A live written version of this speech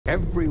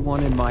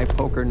Everyone in my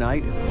poker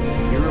night is going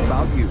to hear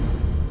about you.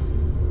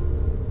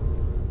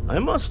 I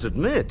must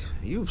admit,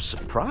 you've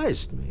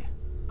surprised me.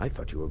 I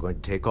thought you were going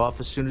to take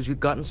off as soon as you'd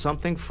gotten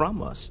something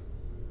from us.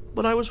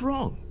 But I was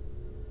wrong.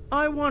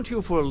 I want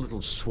you for a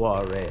little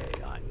soiree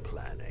I'm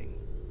planning.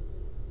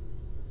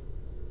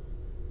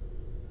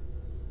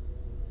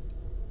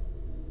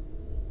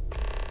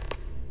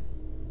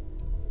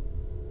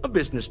 A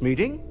business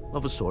meeting,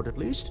 of a sort at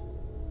least.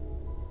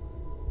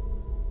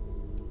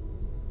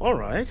 All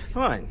right,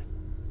 fine.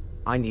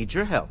 I need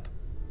your help.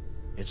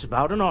 It's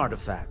about an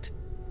artifact,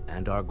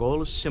 and our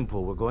goal is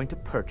simple. We're going to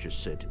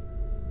purchase it.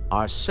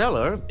 Our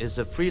seller is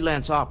a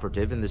freelance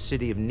operative in the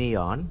city of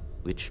Neon,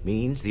 which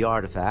means the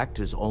artifact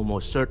is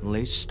almost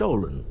certainly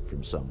stolen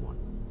from someone.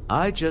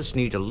 I just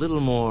need a little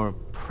more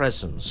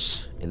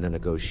presence in the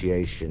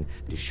negotiation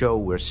to show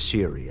we're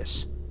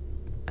serious.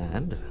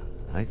 And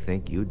I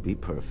think you'd be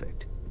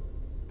perfect.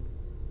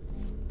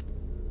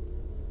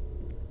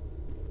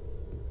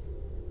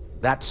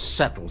 That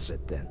settles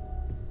it, then.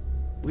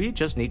 We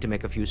just need to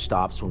make a few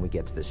stops when we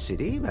get to the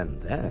city, and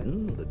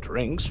then the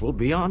drinks will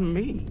be on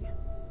me.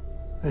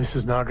 This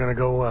is not gonna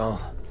go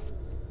well.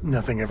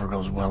 Nothing ever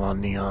goes well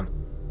on Neon.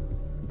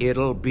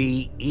 It'll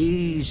be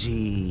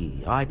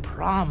easy, I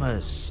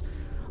promise.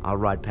 I'll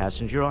ride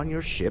passenger on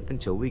your ship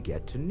until we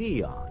get to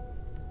Neon.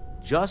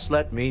 Just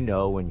let me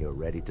know when you're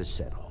ready to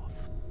set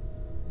off.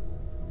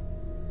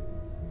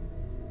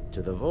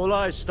 To the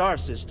Volii star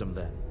system,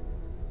 then.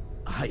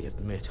 I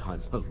admit I'm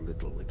a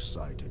little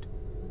excited.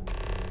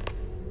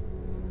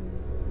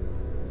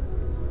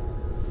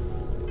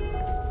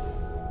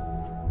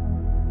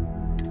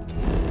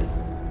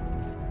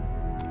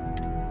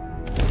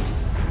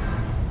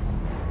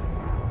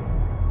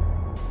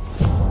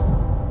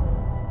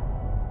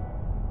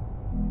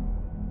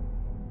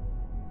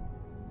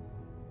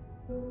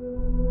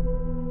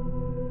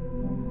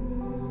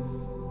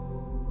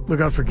 Look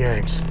out for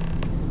gangs.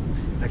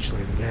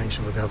 Actually, the gang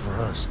should look out for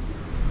us.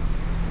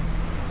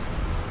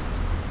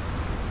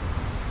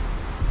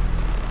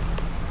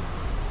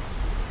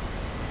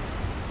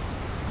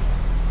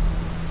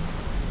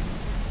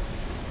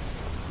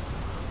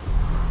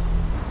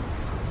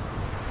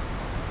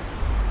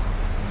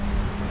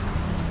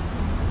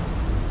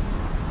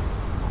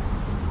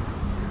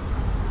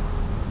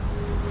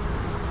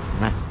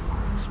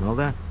 Smell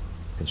that?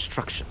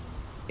 Construction,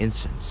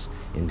 incense,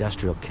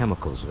 industrial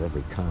chemicals of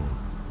every kind.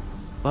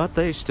 But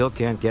they still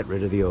can't get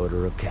rid of the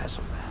odor of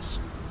chasm gas.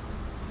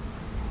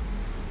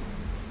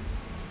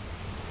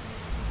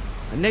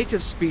 A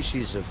native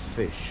species of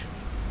fish.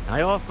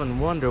 I often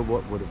wonder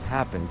what would have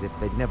happened if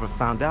they'd never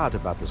found out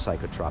about the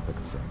psychotropic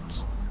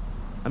effects.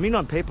 I mean,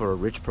 on paper, a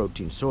rich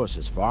protein source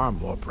is far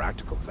more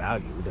practical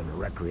value than a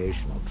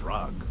recreational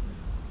drug.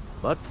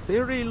 But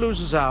theory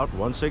loses out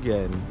once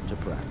again to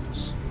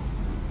practice.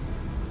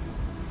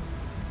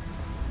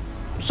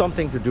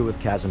 Something to do with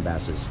chasm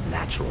bass's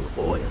natural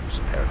oils,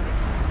 apparently.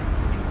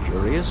 If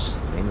you're curious,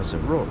 the name is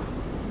Aurora.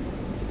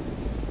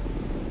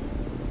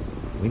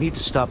 We need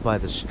to stop by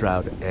the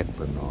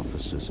Stroud-Ekman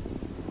offices.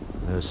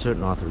 There are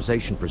certain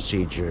authorization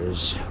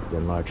procedures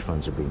when large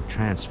funds are being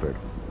transferred,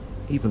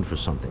 even for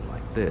something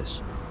like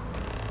this.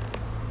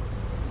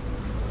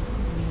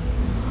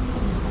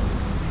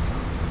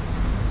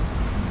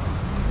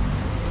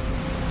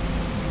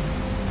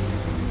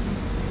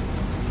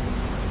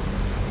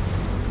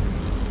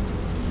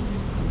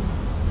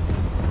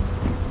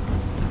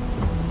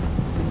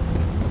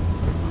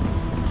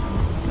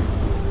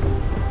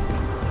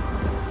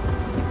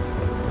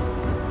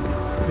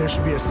 There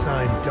should be a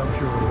sign, dump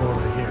your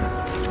Aurora here.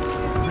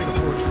 Make a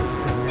fortune if you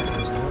can net.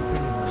 There's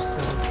nothing in the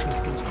cell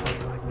systems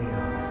quite like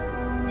Neon.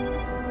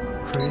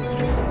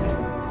 Crazy.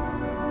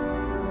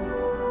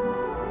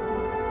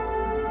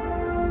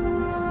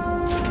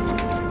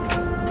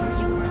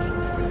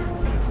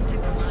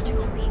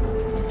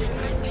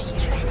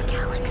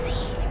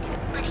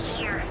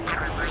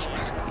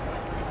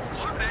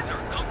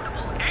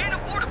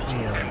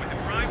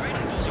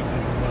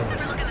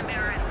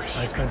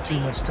 I spent too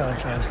much time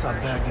trying to stop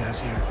bad guys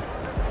here.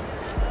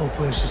 Whole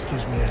place just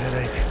gives me a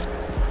headache.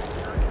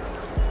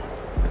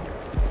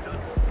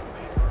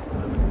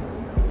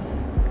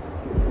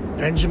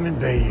 Benjamin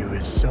Bayou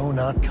is so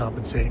not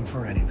compensating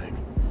for anything.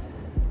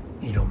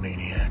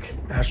 Edomaniac.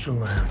 Astral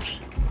Lounge.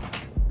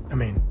 I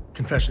mean,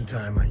 confession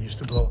time. I used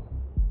to blow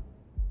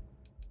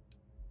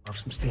off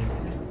some steam.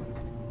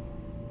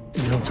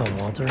 Don't tell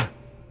Walter,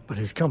 but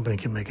his company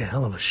can make a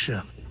hell of a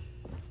ship.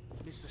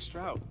 Mr.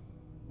 Stroud.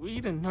 We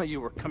didn't know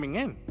you were coming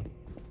in.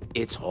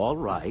 It's all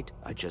right.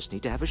 I just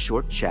need to have a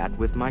short chat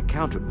with my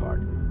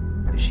counterpart.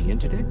 Is she in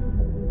today?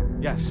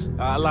 Yes.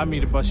 Allow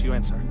me to bust you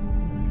in, sir.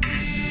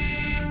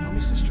 You know,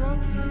 Mr. Stroud,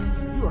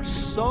 you are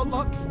so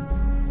lucky.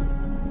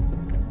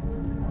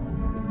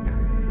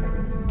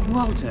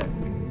 Walter.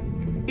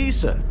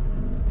 Issa.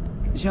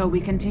 Shall we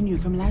continue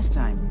from last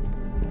time?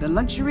 The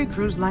luxury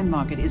cruise line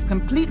market is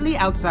completely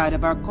outside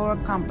of our core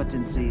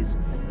competencies.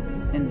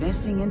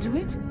 Investing into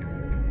it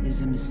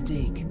is a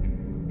mistake.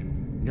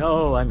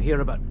 No, I'm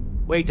here about...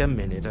 Wait a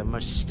minute, a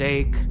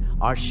mistake?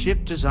 Our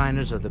ship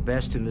designers are the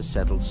best in the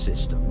settled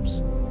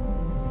systems.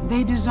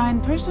 They design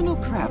personal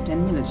craft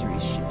and military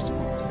ships,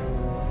 Walter.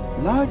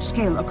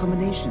 Large-scale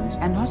accommodations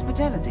and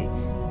hospitality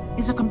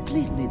is a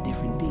completely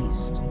different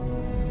beast.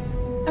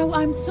 Oh,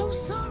 I'm so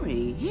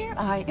sorry. Here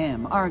I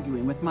am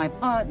arguing with my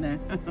partner.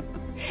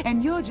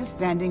 And you're just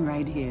standing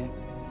right here.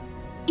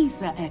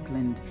 Issa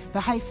Eklund,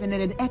 the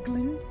hyphenated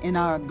Eklund in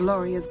our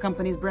glorious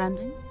company's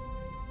branding.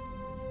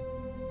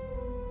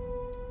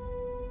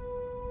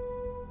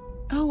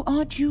 Oh,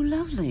 aren't you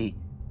lovely?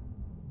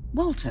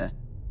 Walter,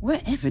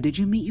 wherever did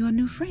you meet your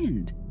new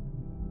friend?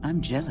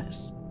 I'm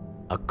jealous.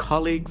 A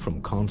colleague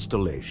from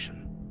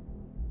Constellation.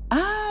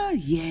 Ah,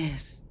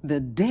 yes, the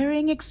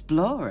daring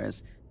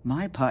explorers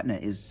my partner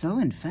is so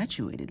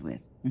infatuated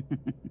with.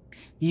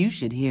 You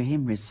should hear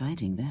him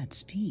reciting that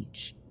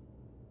speech.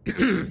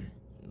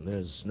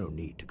 There's no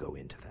need to go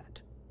into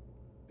that.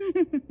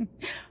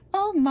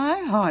 Oh, my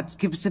heart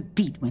skips a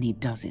beat when he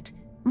does it.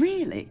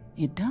 Really,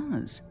 it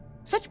does.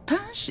 Such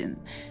passion.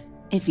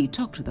 If he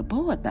talked to the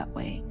board that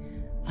way,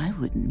 I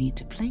wouldn't need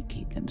to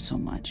placate them so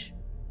much.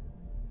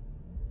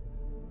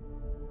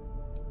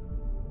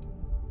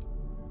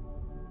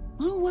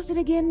 Who was it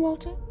again,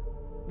 Walter?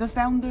 The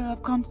founder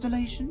of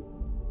Constellation?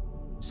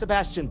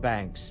 Sebastian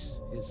Banks,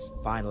 his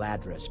final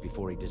address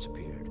before he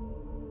disappeared.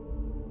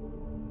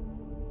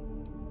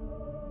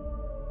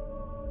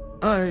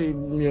 I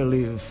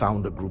merely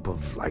found a group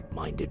of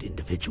like-minded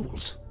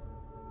individuals.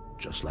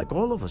 Just like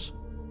all of us.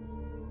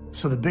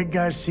 So the big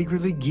guy's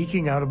secretly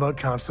geeking out about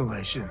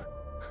Constellation.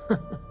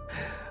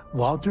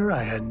 Walter,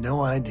 I had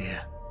no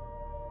idea.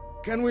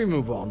 Can we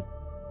move on?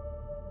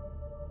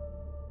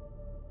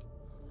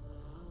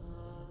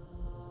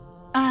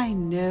 I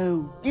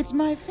know. It's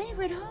my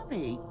favorite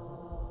hobby.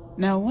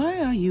 Now,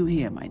 why are you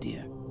here, my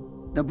dear?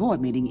 The board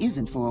meeting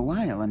isn't for a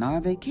while, and our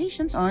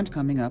vacations aren't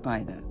coming up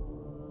either.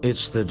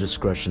 It's the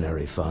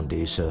discretionary fund,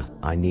 Issa.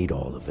 I need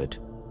all of it.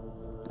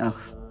 Oh,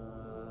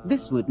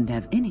 this wouldn't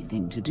have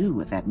anything to do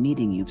with that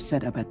meeting you've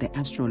set up at the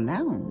Astro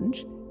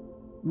Lounge,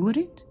 would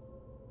it?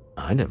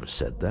 I never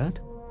said that.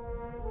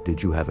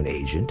 Did you have an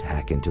agent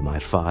hack into my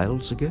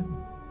files again?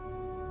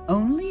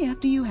 Only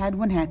after you had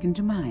one hack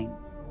into mine.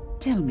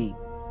 Tell me,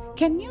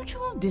 can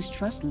mutual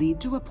distrust lead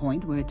to a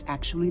point where it's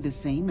actually the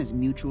same as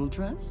mutual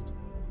trust?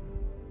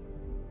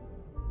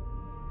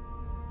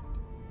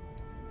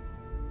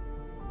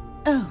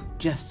 Oh,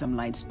 just some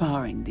light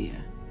sparring,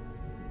 dear.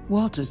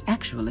 Walter's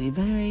actually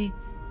very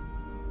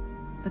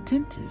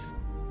attentive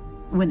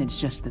when it's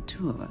just the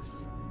two of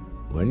us.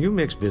 When you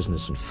mix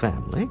business and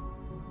family,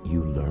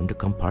 you learn to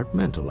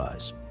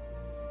compartmentalize.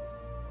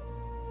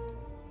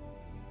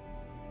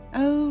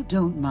 Oh,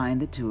 don't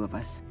mind the two of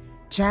us.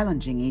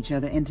 Challenging each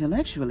other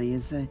intellectually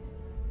is a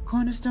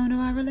cornerstone of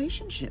our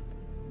relationship.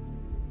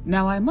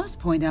 Now, I must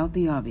point out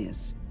the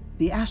obvious.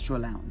 The Astro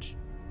Lounge.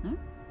 Huh?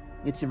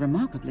 It's a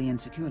remarkably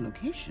insecure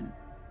location.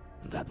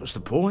 That was the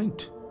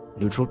point.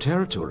 Neutral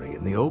territory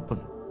in the open.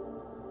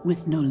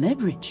 With no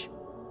leverage.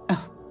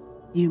 Oh,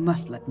 you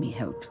must let me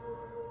help.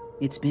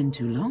 It's been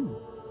too long.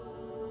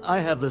 I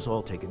have this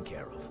all taken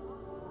care of.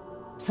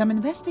 Some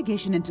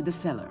investigation into the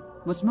cellar.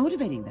 What's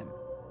motivating them?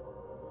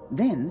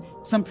 Then,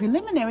 some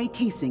preliminary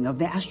casing of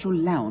the Astral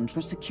Lounge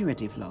for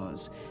security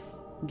flaws.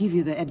 Give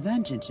you the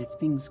advantage if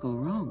things go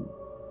wrong.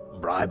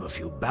 Bribe a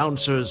few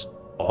bouncers,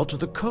 alter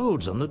the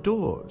codes on the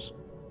doors.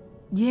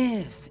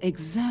 Yes,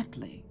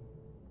 exactly.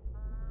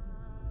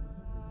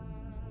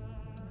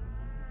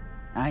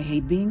 I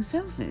hate being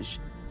selfish,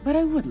 but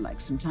I would like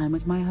some time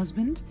with my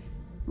husband.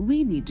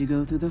 We need to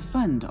go through the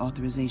fund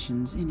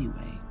authorizations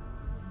anyway.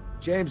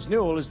 James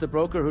Newell is the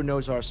broker who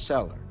knows our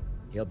cellar.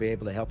 He'll be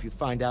able to help you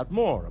find out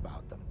more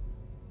about them.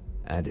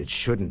 And it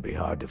shouldn't be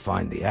hard to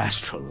find the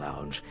Astral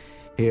Lounge.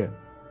 Here,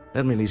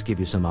 let me at least give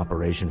you some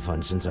operation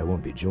funds since I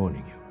won't be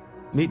joining you.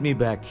 Meet me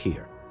back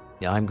here.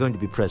 I'm going to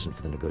be present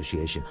for the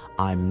negotiation.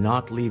 I'm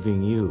not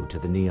leaving you to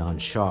the Neon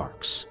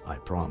Sharks, I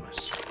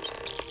promise.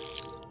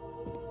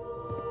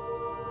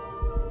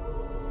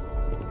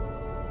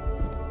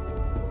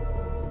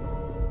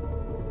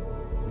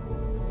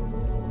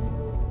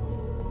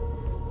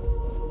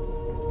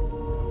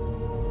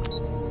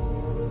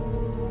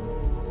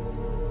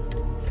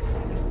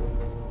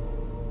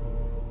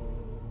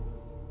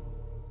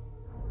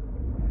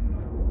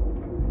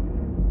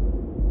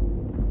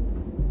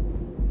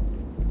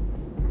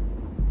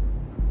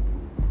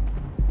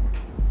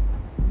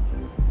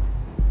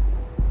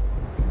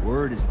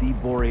 Word is the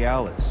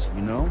Borealis,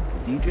 you know,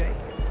 the DJ?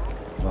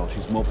 Well,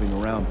 she's moping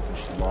around because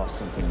she lost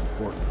something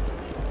important.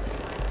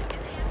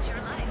 Enhance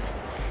your life.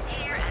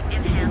 Here at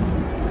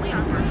Enhance, we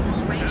offer a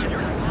full range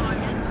of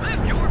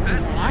Live your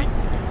best life.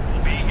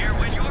 We'll be here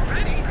when you're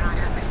ready.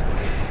 products,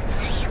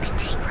 so you can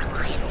take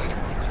reliance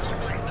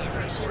wherever you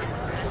want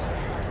the settled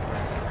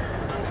systems.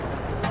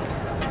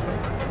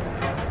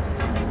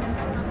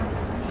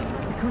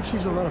 The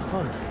Coochie's a lot of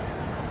fun.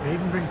 They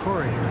even bring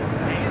Corey here.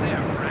 Hey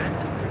there, friend.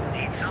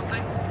 Need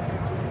something?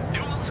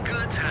 Newell's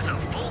Goods has a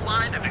full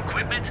line of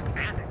equipment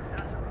and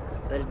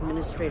accessories. But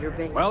Administrator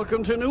Baker...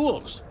 Welcome to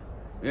Newell's.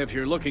 If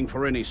you're looking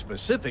for any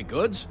specific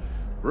goods,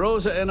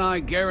 Rosa and I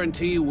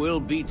guarantee we'll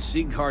beat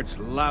Sieghart's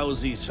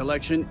lousy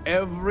selection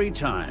every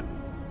time.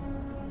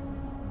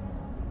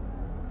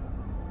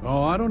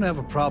 Oh, I don't have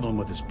a problem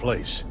with his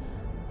place.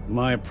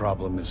 My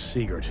problem is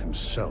Siegert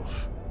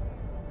himself.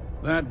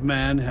 That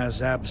man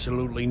has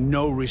absolutely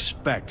no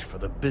respect for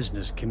the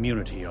business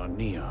community on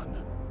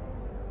Neon.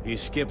 He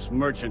skips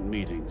merchant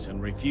meetings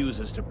and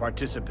refuses to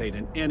participate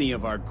in any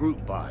of our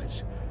group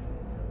buys.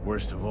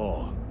 Worst of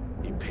all,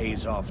 he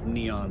pays off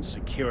Neon's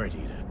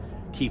security to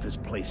keep his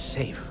place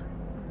safe.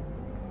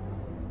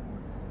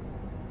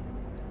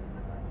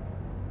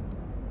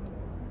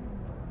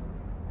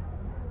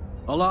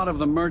 A lot of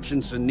the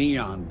merchants in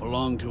Neon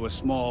belong to a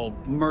small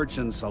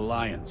merchants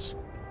alliance.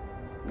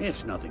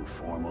 It's nothing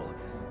formal.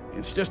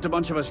 It's just a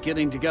bunch of us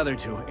getting together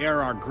to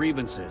air our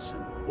grievances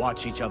and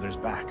watch each other's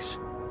backs.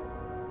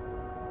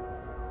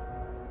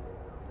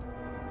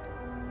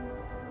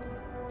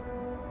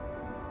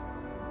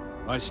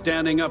 By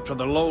standing up to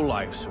the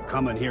lowlifes who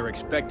come in here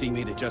expecting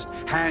me to just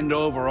hand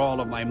over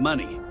all of my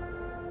money,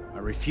 I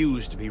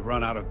refuse to be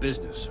run out of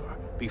business or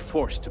be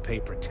forced to pay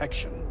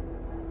protection.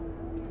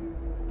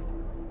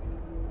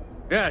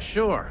 Yeah,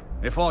 sure,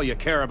 if all you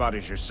care about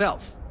is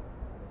yourself.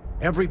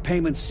 Every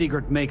payment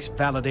Siegert makes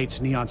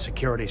validates Neon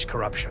Security's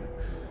corruption.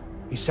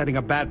 He's setting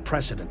a bad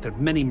precedent that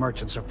many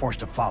merchants are forced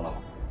to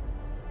follow.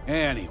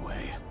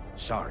 Anyway,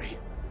 sorry.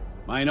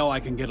 I know I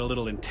can get a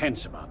little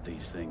intense about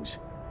these things.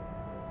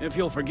 If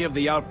you'll forgive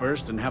the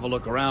outburst and have a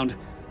look around,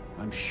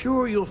 I'm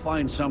sure you'll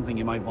find something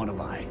you might want to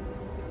buy.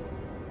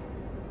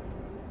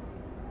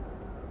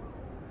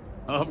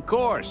 Of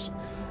course!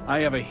 I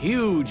have a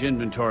huge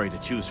inventory to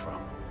choose from.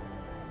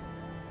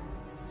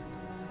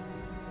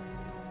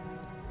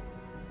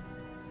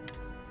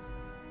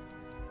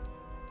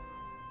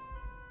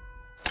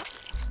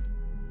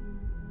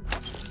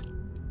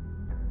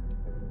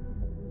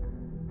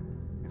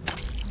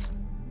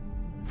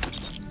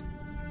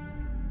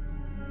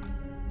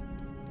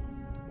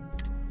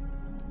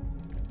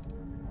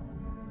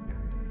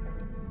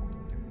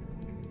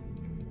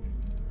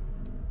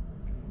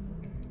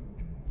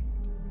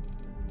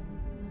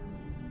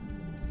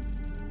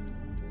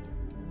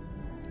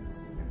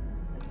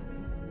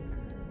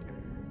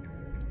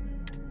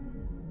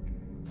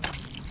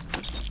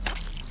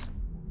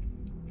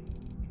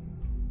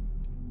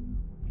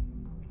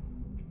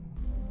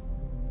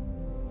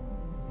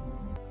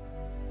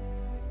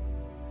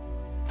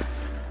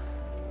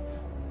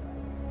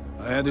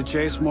 I had to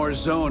chase more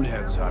zone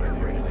heads out of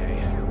here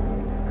today.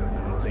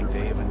 I don't think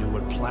they even knew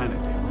what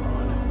planet they were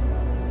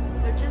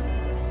on. They're just...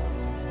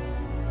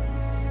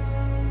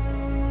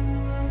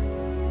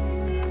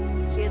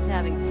 kids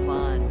having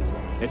fun.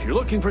 If you're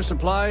looking for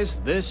supplies,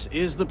 this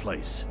is the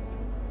place.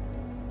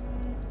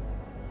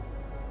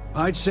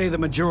 I'd say the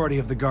majority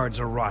of the guards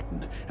are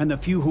rotten, and the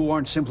few who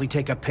aren't simply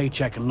take a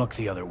paycheck and look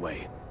the other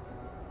way.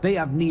 They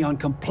have Neon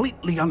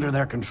completely under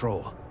their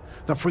control.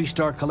 The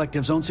Freestar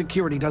Collective's own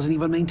security doesn't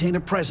even maintain a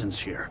presence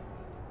here.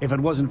 If it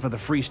wasn't for the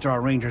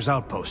Freestar Rangers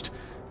outpost,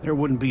 there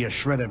wouldn't be a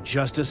shred of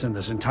justice in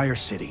this entire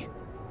city.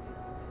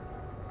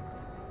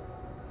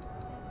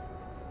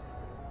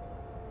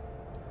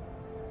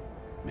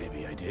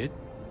 Maybe I did.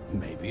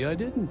 Maybe I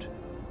didn't.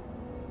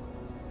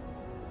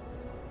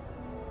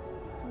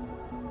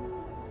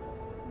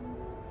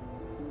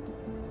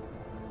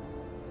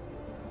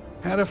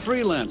 Had a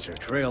freelancer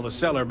trail the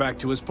seller back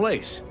to his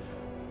place.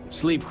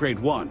 Sleep Crate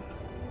 1.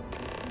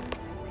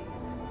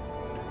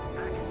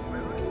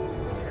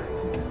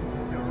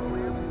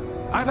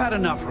 I've had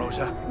enough,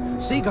 Rosa.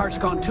 Sieghart's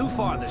gone too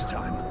far this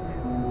time.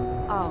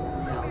 Oh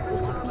no,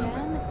 this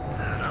again?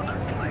 Another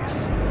place.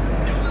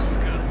 Newell's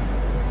goods.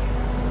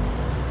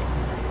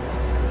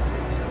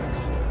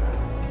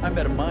 I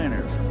met a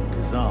miner from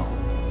Kazal.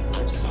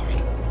 I'm sorry.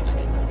 I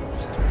did not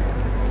understand.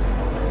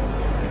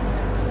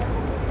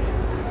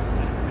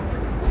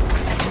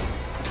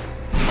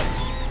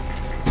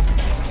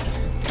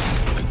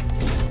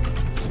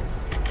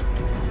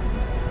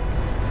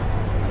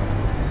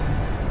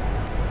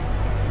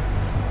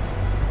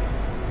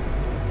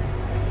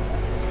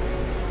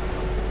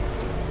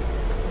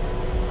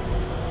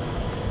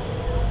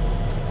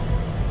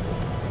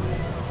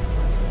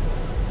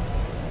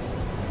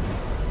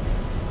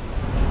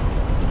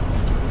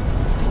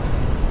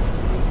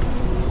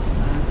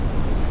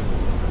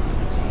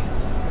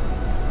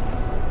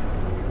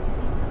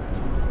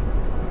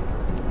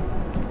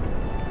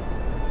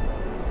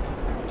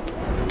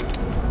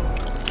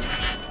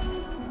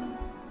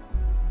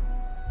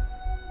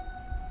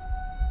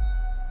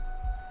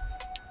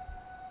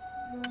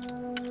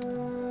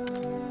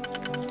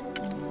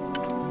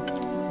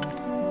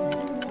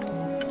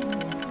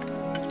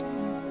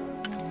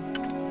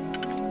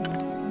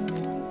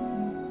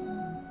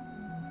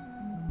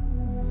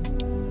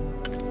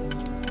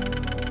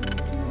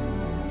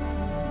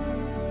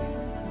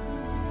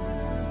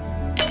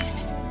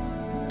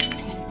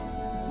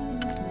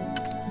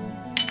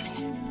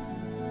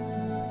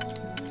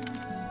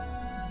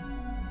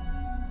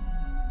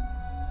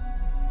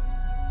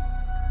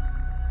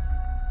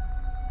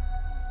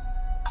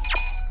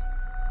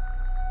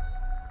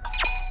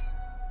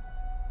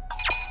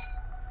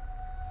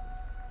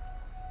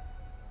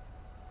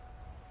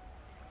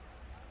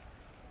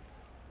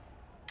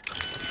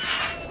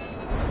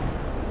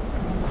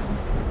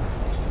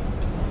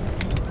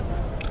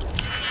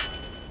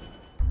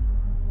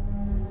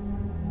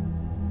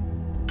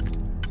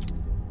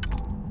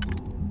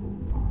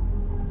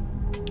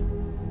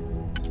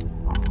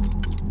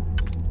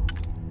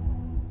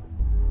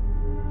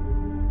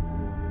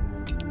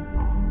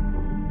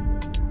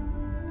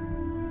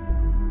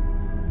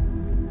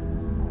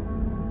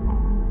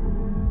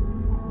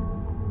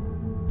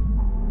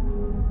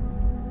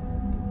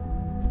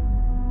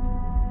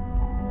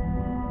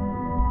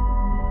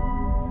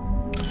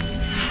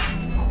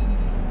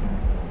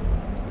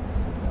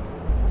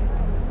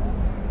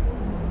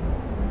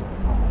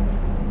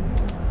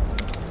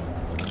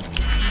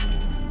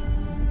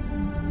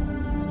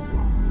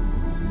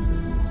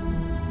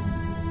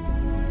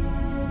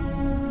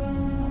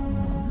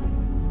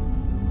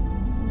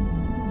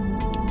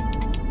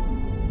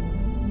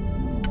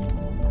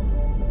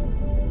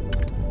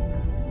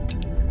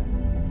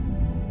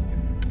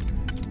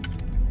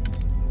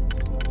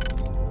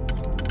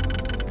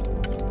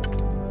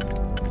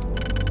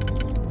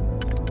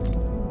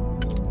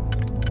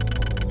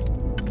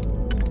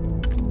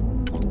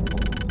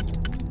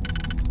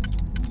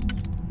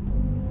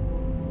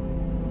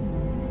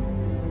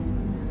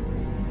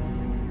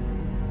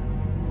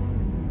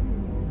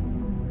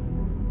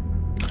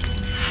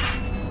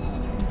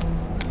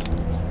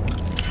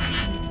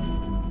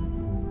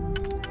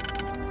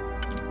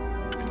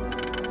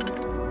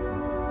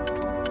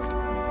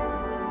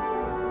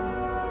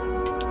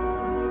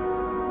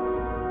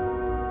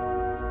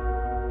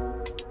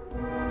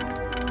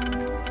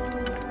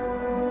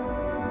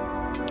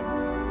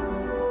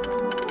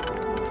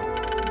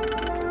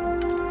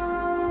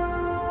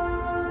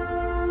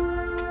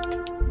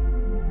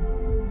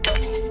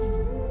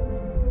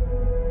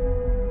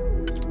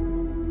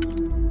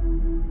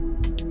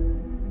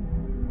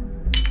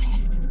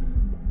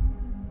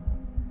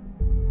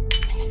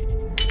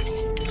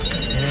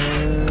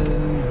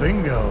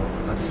 Bingo.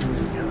 Let's see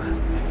what we got.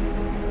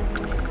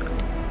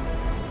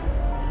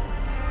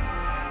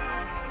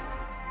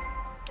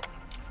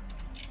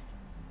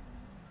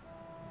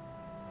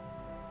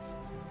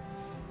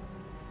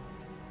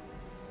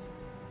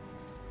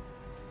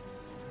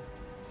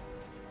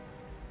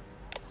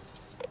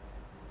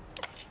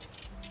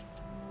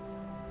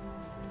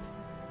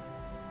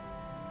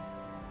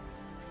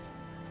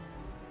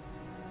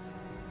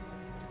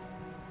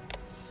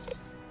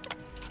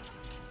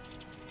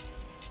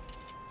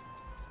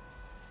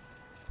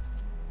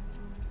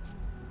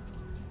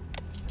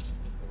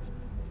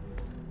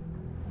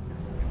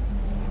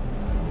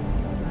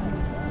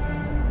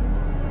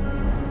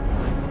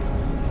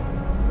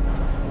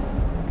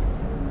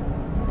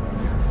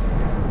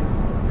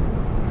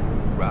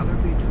 Rather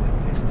be doing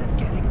this than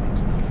getting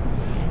mixed up.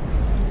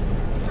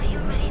 Are you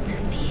ready to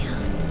feel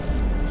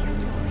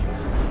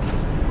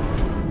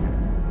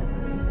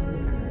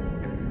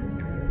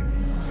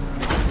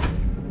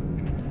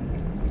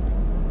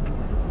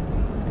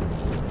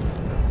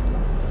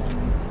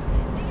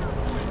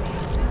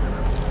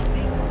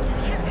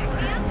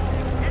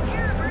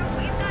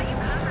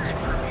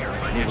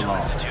Move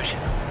along. Institution.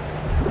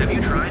 Have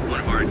you tried one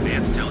of our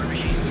advanced teller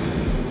machines?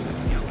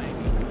 You'll make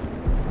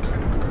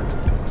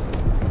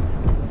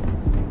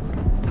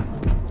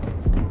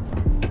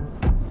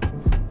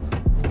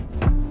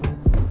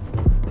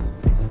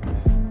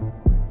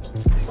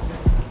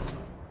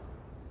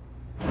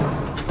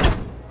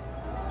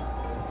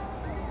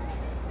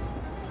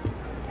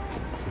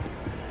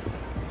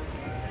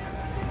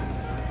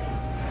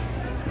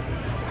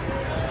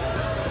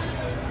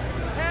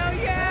Hell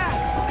yeah!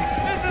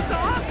 This is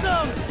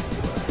awesome!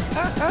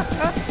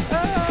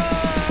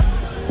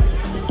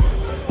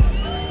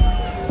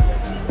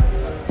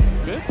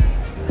 Good?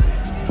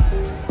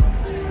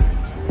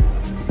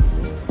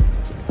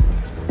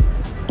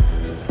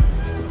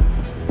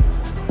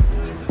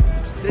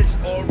 This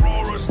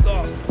Aurora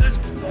stuff, this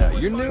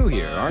You're new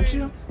here, aren't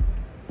you?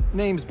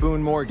 Name's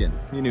Boone Morgan,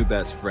 your new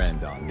best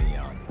friend on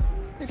Neon.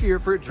 If you're here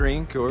for a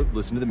drink or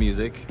listen to the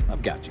music,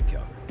 I've got you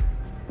covered.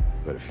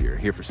 But if you're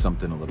here for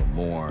something a little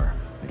more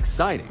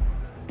exciting,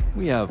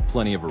 we have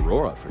plenty of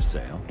Aurora for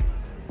sale.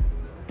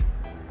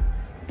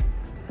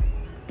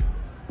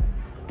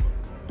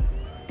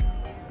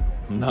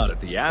 Not at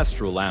the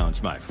Astral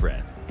Lounge, my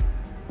friend.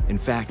 In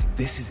fact,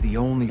 this is the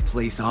only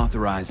place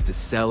authorized to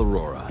sell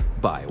Aurora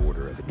by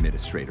order of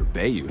Administrator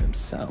Bayou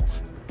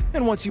himself.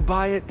 And once you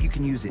buy it, you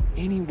can use it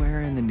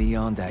anywhere in the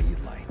Neon that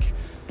you'd like.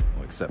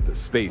 Well, except the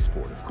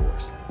spaceport, of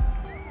course.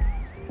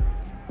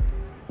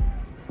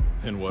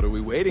 Then what are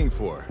we waiting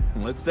for?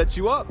 Let's set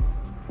you up.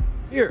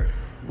 Here,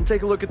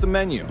 take a look at the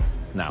menu.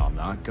 Now, I'm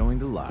not going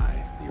to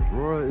lie. The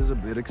Aurora is a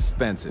bit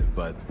expensive,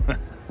 but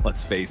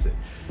let's face it.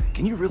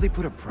 Can you really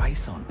put a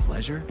price on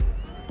pleasure?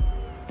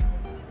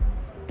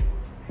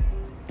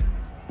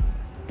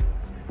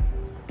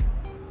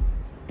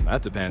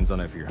 That depends on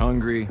if you're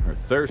hungry or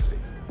thirsty.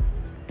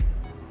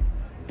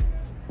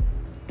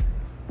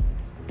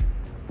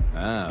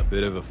 Ah, a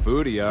bit of a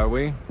foodie, are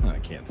we? I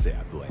can't say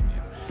I blame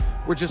you.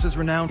 We're just as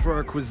renowned for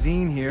our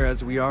cuisine here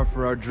as we are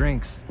for our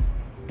drinks.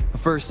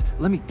 First,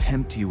 let me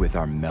tempt you with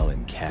our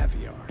melon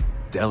caviar.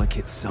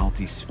 Delicate,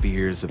 salty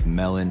spheres of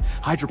melon,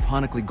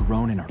 hydroponically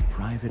grown in our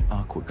private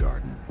aqua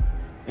garden.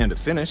 And to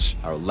finish,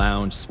 our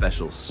lounge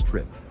special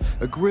strip.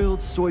 A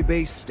grilled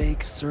soy-based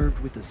steak served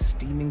with a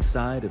steaming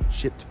side of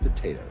chipped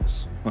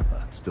potatoes.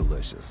 That's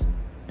delicious.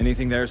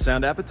 Anything there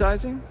sound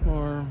appetizing?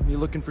 Or are you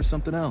looking for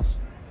something else?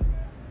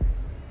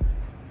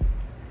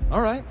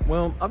 Alright,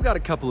 well, I've got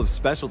a couple of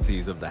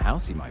specialties of the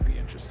house you might be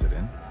interested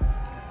in.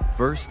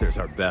 First, there's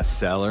our best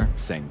seller,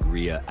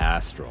 Sangria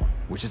Astral,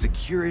 which is a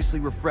curiously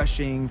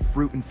refreshing,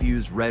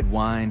 fruit-infused red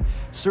wine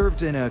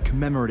served in a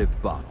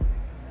commemorative bottle.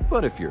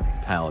 But if your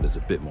palate is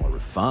a bit more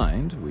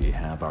refined, we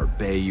have our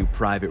Bayou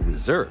Private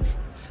Reserve,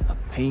 a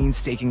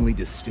painstakingly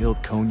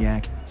distilled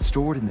cognac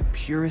stored in the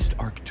purest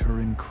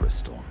Arcturan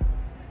crystal.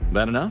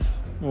 That enough?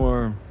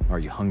 Or are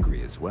you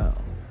hungry as well?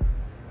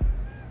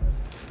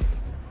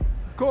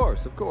 Of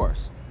course, of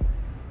course.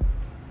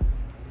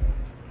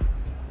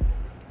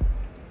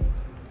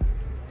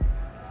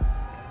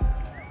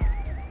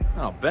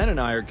 Oh, Ben and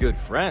I are good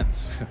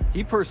friends.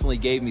 He personally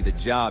gave me the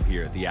job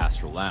here at the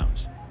Astral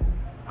Lounge.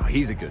 Oh,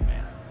 he's a good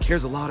man.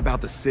 Cares a lot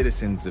about the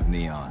citizens of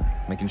Neon,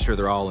 making sure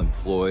they're all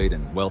employed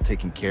and well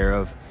taken care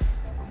of.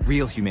 A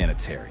real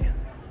humanitarian.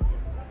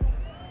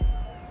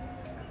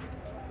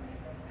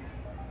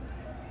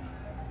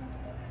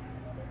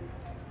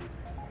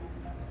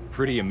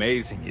 Pretty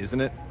amazing,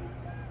 isn't it?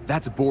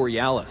 That's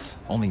Borealis,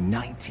 only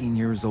 19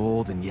 years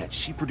old, and yet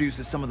she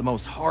produces some of the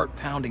most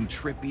heart-pounding,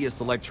 trippiest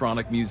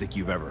electronic music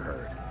you've ever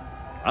heard.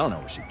 I don't know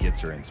where she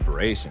gets her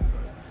inspiration,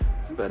 but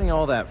I'm betting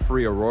all that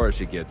free Aurora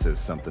she gets has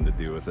something to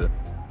do with it.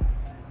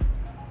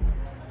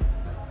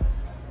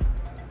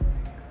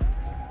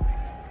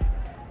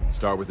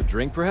 Start with a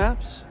drink,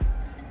 perhaps?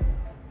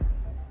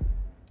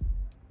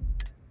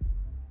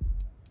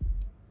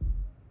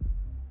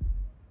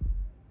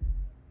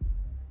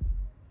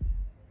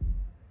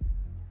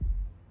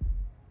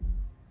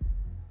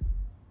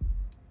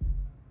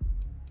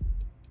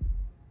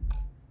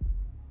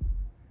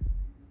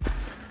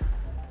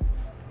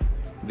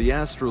 The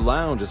Astro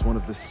Lounge is one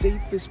of the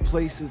safest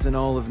places in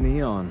all of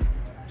Neon.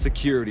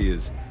 Security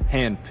is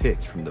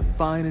hand-picked from the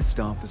finest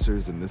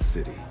officers in the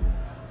city.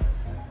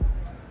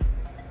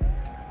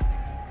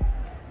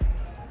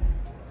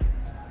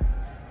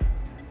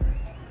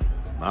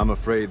 I'm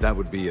afraid that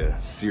would be a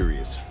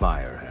serious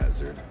fire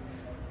hazard.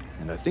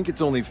 And I think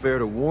it's only fair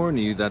to warn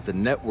you that the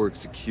network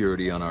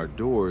security on our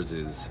doors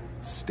is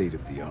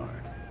state-of-the-art.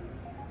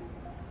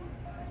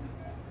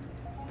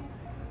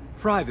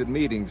 Private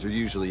meetings are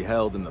usually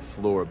held in the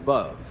floor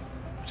above.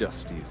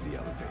 Just use the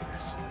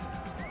elevators.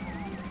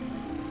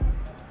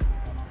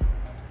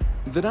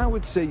 Then I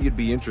would say you'd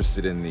be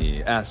interested in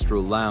the Astro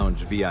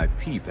Lounge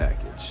VIP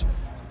package.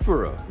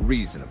 For a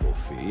reasonable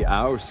fee,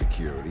 our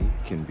security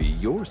can be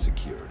your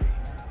security.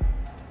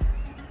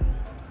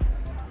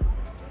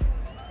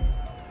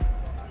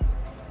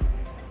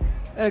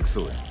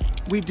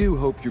 Excellent. We do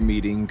hope your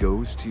meeting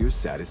goes to your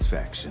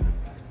satisfaction.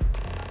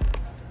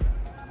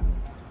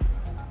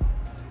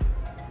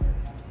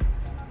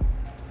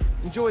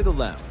 Enjoy the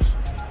lounge.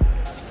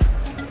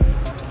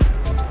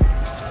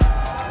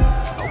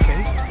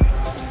 Okay.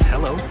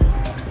 Hello.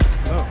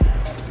 Oh.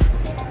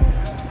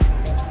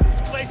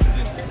 This place is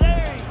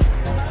insane!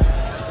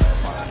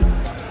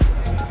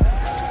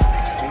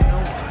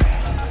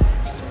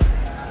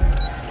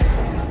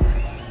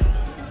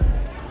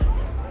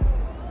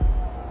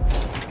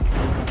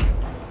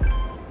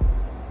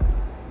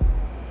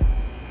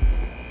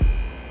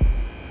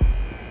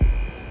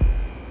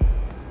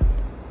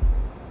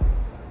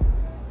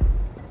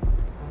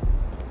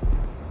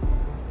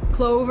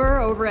 Clover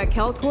over at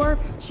Kelcorp?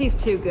 She's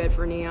too good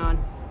for Neon.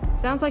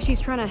 Sounds like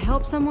she's trying to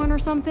help someone or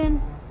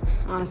something.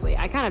 Honestly,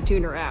 I kind of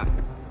tuned her out.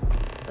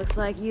 Looks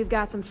like you've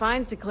got some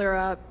fines to clear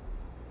up.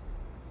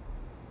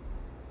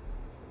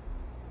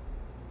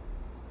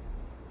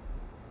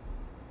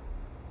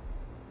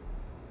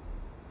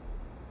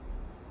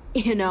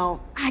 You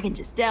know, I can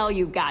just tell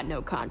you've got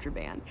no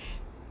contraband.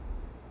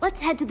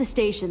 Let's head to the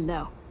station,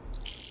 though.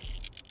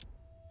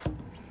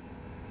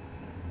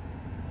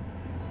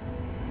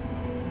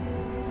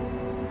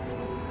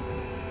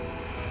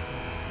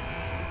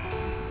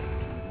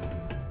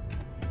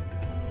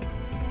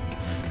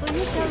 So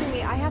you're telling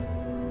me I have...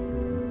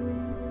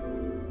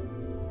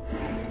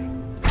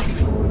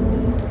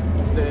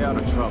 Stay out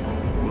of trouble.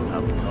 We'll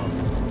have a problem.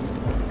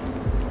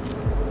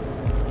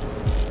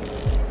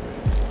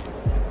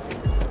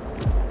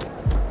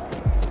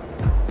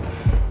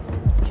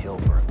 Kill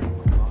for a cup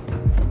of coffee.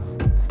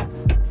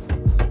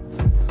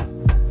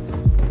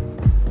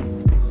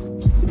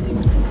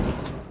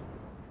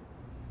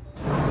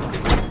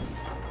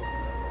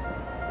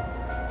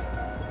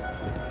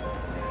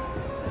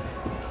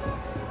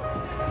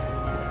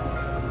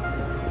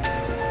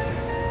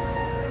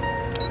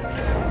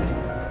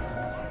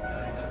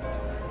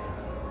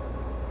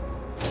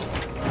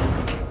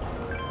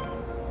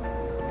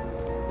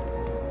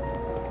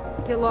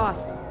 Get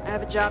lost. I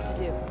have a job to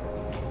do.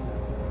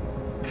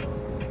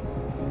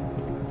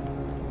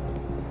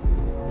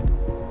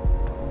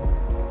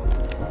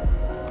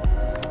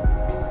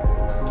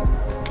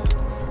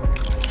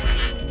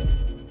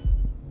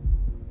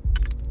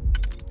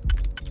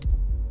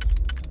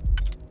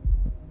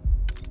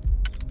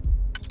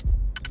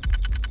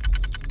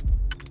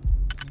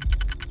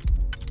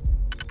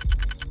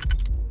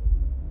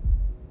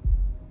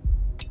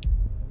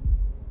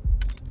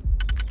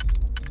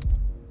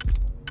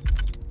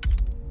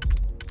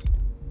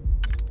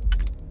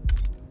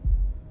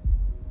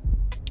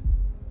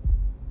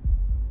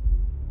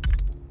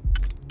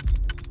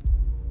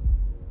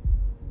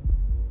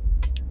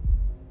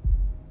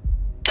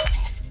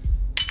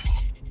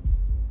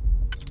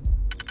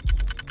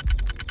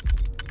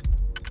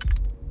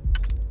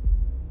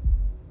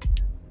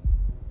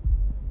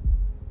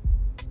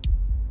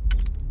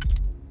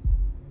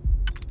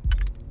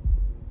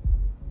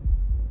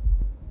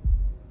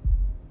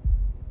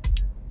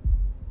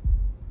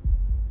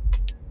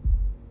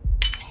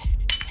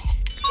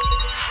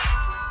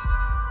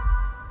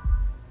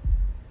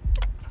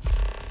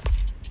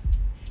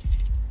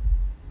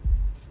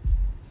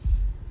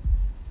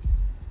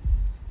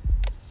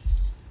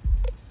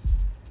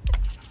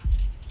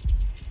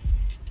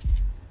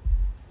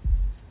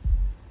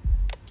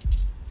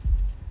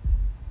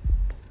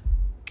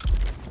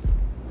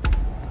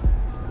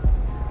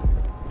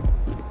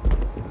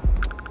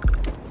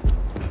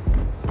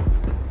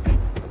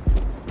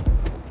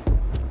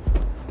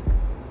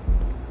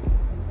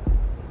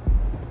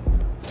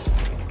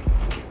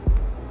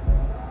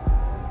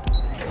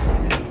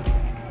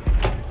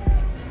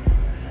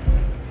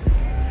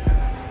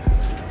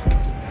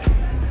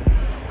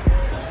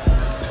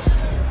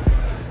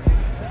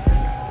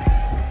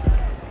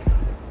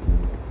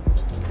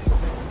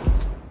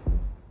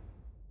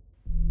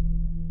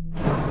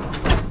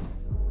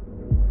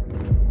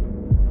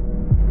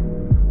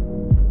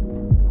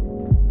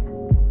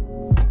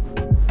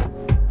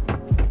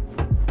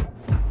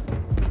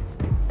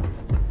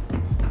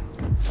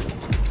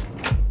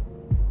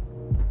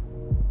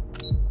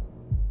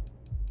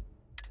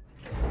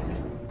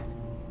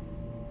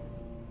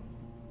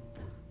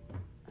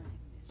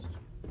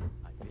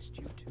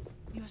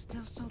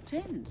 still so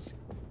tense.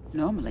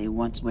 Normally,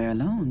 once we're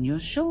alone, your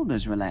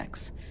shoulders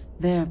relax.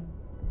 They're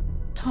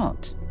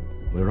taut.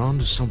 We're on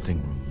to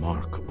something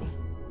remarkable.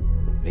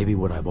 Maybe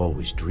what I've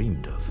always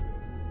dreamed of.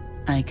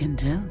 I can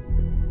tell.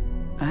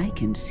 I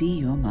can see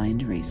your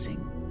mind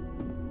racing.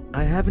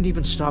 I haven't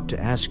even stopped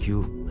to ask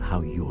you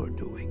how you're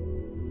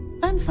doing.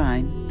 I'm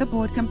fine. The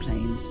board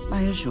complains,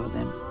 I assure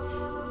them.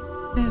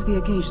 There's the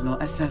occasional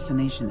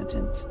assassination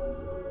attempt.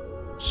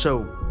 So,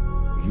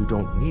 you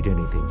don't need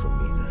anything from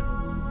me then?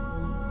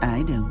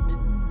 I don't.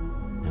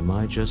 Am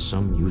I just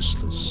some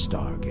useless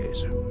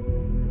stargazer?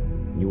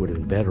 You would have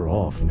been better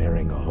off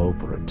marrying a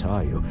Hope or a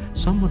Tayo,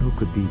 someone who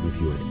could be with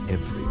you at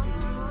every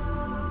meeting.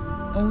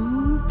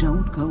 Oh,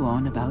 don't go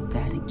on about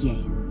that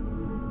again.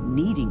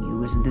 Needing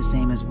you isn't the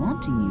same as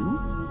wanting you.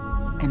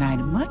 And I'd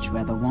much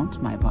rather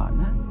want my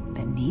partner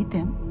than need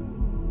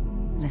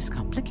them. Less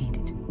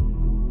complicated.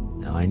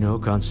 I know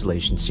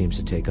Constellation seems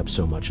to take up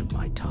so much of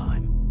my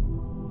time.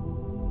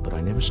 But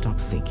I never stop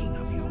thinking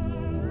of you.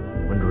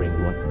 Wondering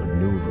what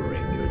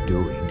maneuvering you're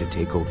doing to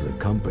take over the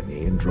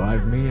company and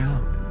drive me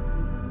out.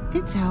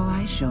 It's how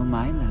I show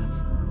my love.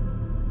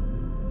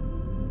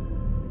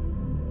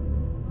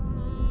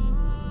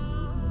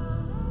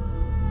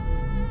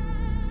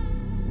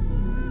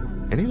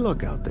 Any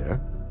luck out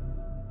there?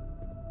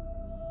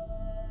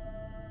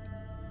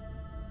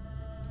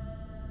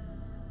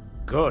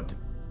 Good.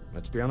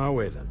 Let's be on our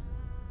way then.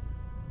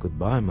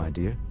 Goodbye, my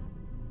dear.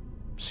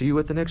 See you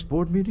at the next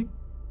board meeting?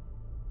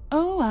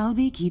 Oh, I'll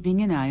be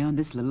keeping an eye on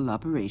this little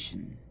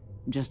operation.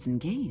 Just in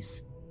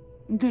case.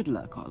 Good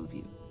luck, all of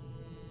you.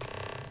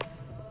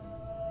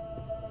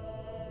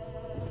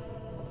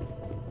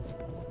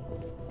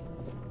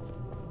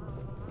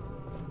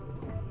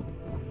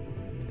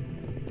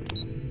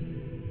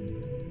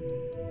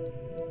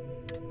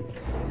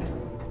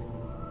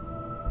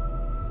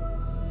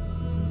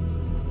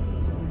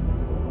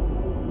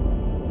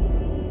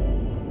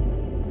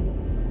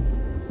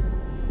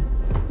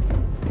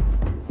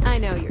 I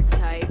know your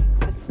type.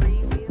 The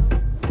freewheel.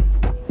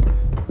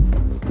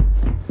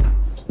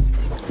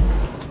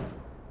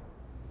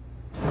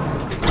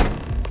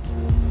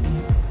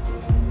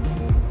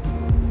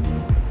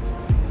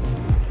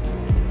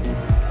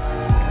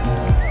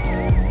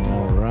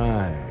 All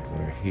right,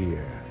 we're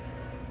here.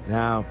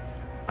 Now,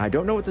 I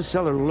don't know what the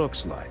cellar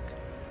looks like,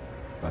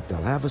 but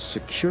they'll have a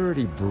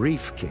security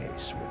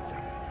briefcase with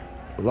them.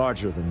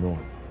 Larger than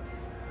normal.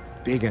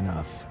 Big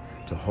enough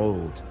to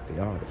hold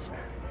the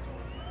artifact.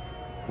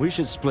 We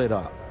should split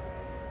up.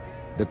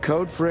 The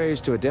code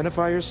phrase to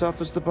identify yourself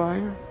as the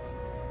buyer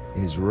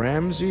is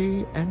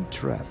Ramsey and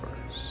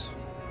Travers.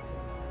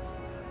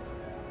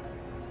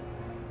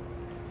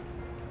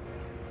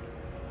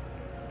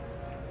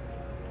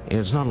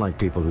 It's not like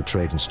people who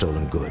trade in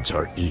stolen goods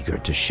are eager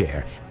to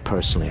share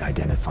personally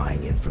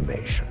identifying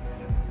information.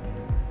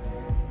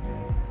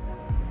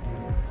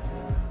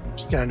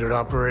 Standard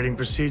operating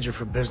procedure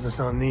for business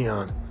on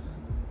Neon.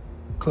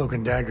 Cloak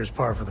and dagger's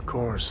par for the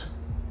course.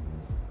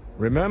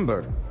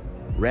 Remember,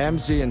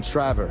 Ramsey and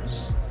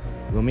Travers.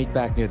 We'll meet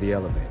back near the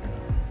elevator.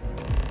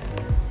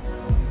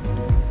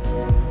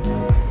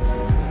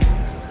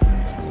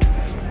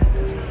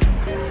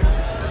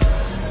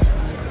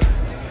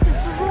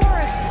 This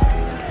Aurora stuff,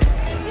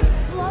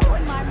 it's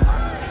blowing my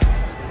mind.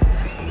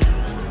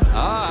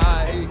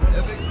 Hi,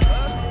 having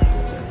fun?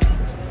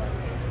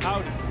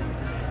 Howdy.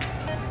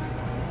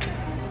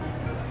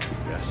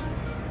 Yes.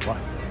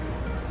 What?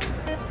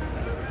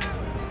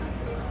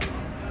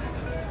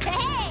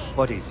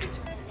 What is it?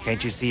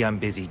 Can't you see I'm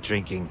busy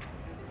drinking?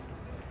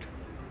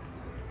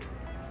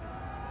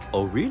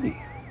 Oh,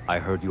 really? I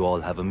heard you all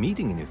have a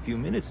meeting in a few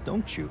minutes,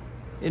 don't you?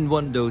 In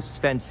one of those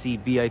fancy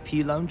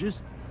VIP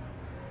lounges?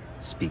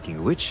 Speaking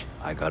of which,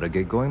 I gotta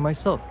get going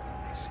myself.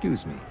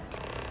 Excuse me.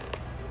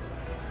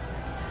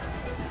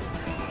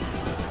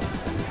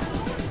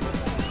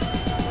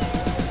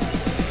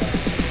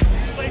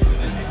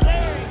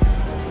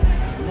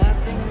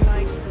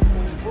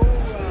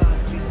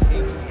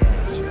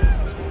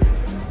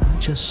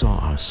 Just saw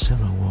our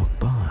cellar walk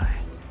by.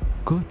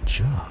 Good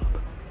job.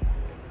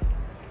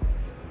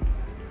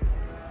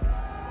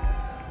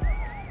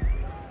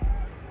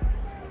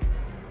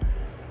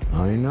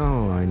 I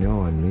know,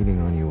 I'm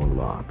leaning on you a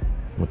lot.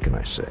 What can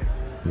I say?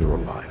 You're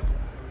reliable.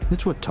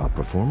 It's what top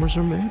performers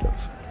are made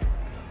of.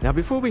 Now,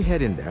 before we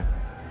head in there,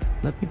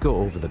 let me go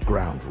over the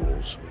ground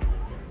rules.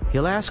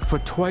 He'll ask for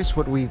twice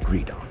what we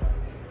agreed on.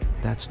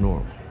 That's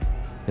normal.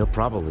 He'll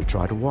probably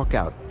try to walk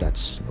out.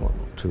 That's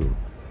normal, too.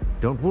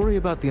 Don't worry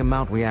about the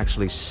amount we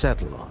actually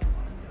settle on.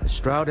 The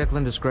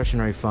Stroud-Eklund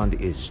Discretionary Fund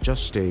is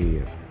just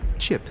a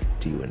chip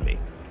to you and me.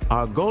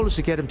 Our goal is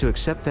to get him to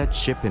accept that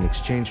chip in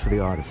exchange for the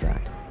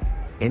artifact.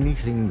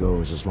 Anything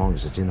goes as long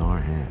as it's in our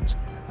hands,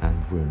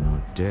 and we're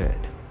not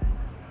dead.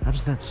 How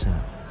does that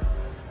sound?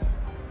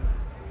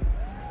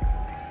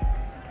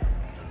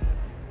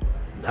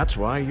 That's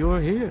why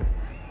you're here.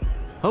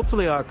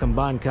 Hopefully our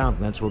combined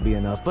countenance will be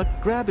enough,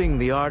 but grabbing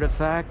the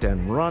artifact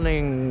and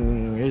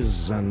running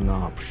is an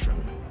option.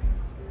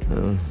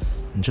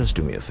 Just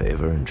do me a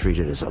favor and treat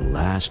it as a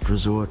last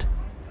resort.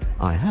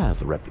 I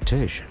have a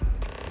reputation.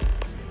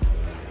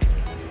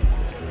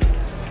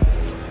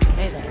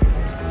 Hey there.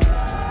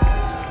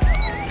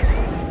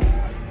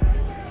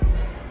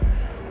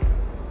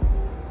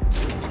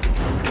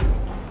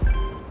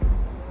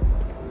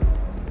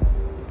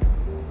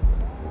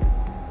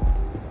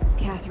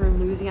 Catherine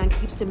Luzion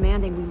keeps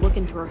demanding we look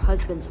into her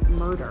husband's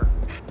murder.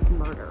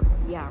 Murder.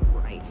 Yeah,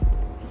 right.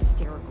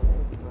 Hysterical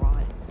old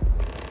broad.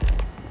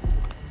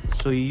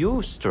 So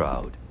you're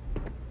Stroud.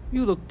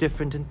 You look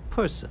different in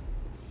person.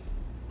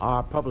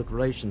 Our public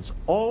relations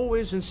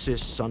always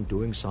insists on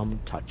doing some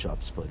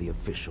touch-ups for the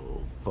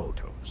official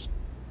photos.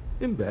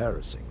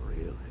 Embarrassing,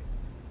 really.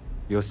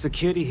 Your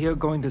security here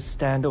going to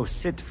stand or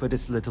sit for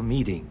this little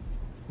meeting,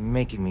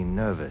 making me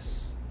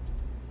nervous.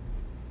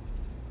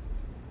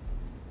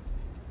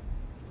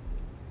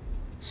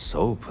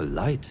 So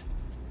polite.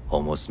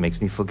 Almost makes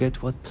me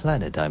forget what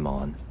planet I'm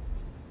on.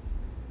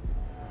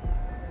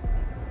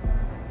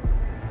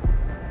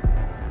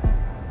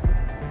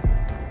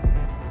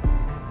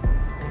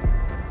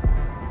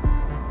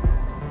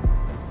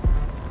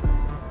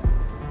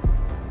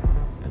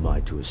 Am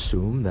I to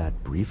assume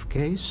that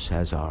briefcase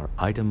has our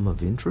item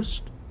of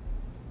interest?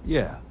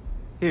 Yeah,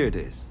 here it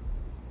is.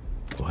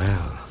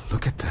 Well,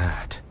 look at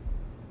that.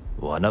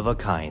 One of a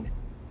kind,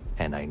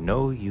 and I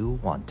know you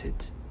want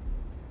it.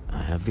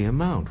 I have the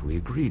amount we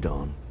agreed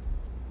on.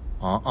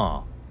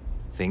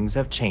 Things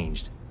have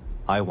changed.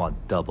 I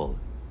want double.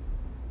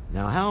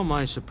 Now how am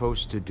I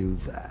supposed to do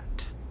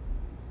that?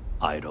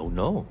 I don't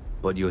know,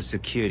 but your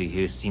security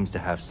here seems to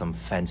have some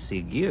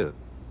fancy gear.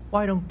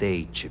 Why don't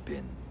they chip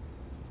in?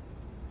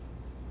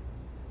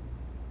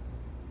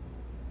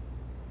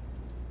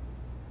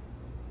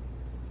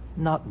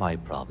 Not my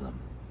problem.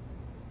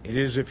 It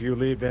is if you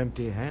leave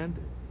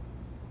empty-handed.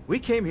 We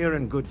came here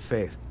in good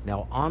faith.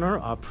 Now honor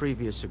our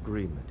previous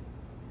agreement.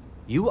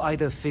 You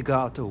either figure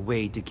out a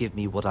way to give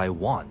me what I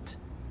want,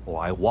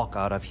 or I walk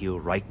out of here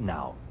right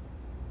now.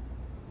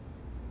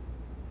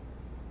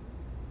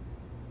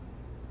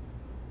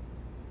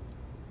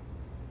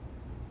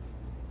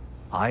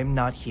 I'm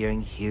not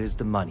hearing here's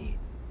the money.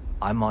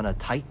 I'm on a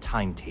tight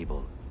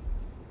timetable.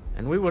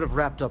 And we would have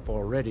wrapped up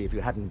already if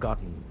you hadn't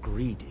gotten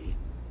greedy.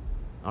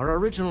 Our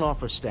original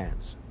offer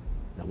stands.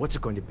 Now what's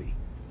it going to be?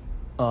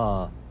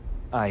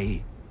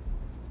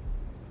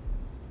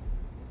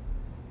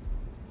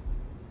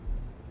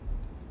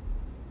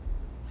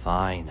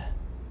 Fine.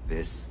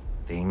 This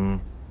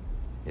thing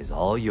is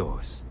all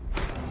yours.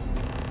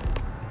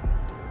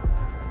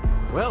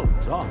 Well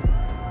done.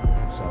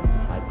 Some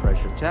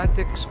high-pressure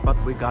tactics, but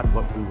we got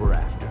what we were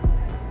after.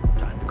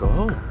 Time to go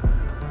home.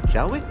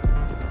 Shall we?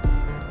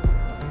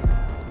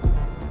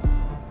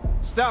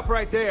 Stop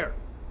right there.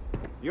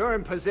 You're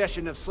in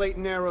possession of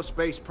Slayton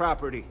Aerospace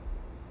property.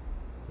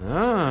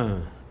 Ah.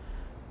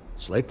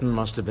 Slayton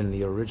must have been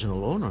the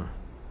original owner.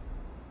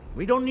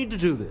 We don't need to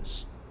do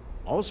this.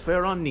 All's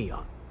fair on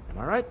Neon. Am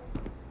I right?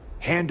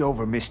 Hand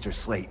over Mr.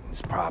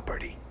 Slayton's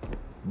property.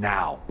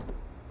 Now.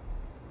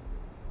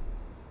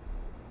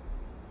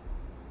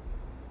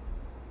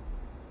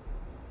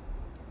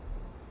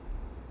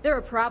 There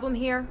a problem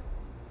here?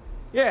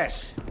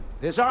 Yes.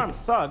 This armed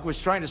thug was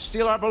trying to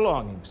steal our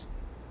belongings.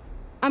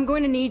 I'm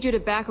going to need you to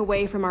back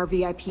away from our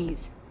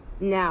VIPs.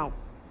 Now.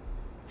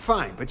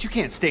 Fine, but you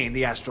can't stay in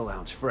the Astral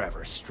Lounge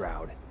forever,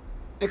 Stroud.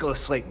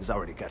 Nicholas Slayton's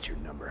already got your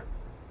number.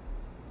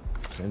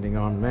 Sending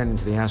our men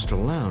into the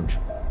Astral Lounge.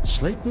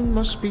 Slayton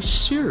must be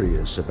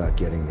serious about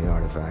getting the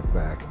artifact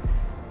back.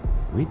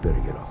 We'd better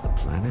get off the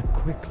planet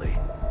quickly.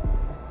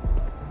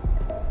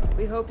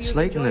 We hope you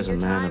Slayton enjoyed is a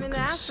your man time of in the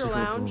Astral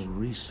considerable Lounge.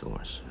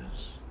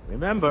 resources.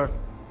 Remember,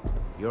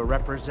 you're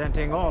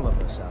representing all of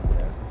us out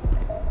there.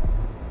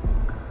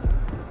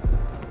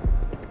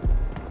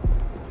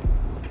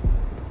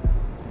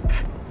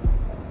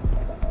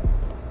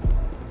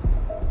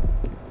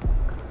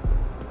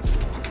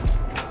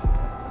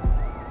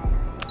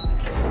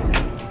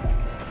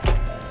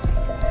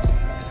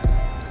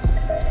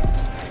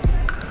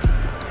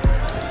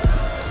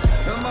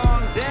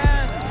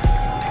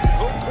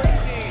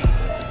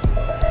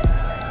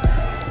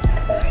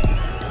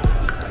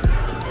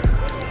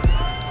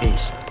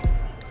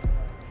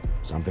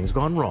 Something's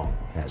gone wrong,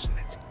 hasn't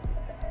it?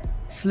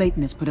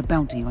 Slayton has put a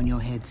bounty on your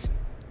heads.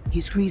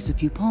 He's greased a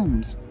few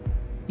palms.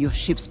 Your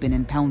ship's been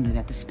impounded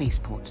at the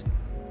spaceport.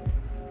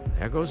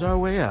 There goes our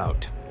way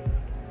out.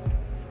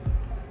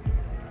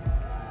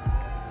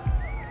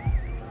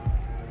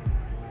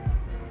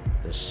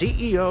 The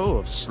CEO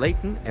of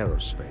Slayton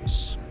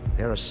Aerospace.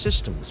 They're a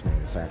systems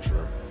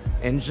manufacturer.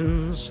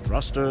 Engines,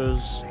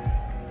 thrusters.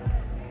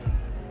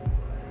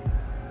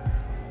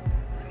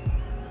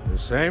 The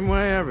same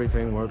way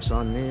everything works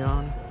on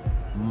Neon.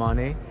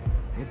 Money.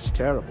 It's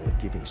terrible at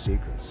keeping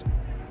secrets.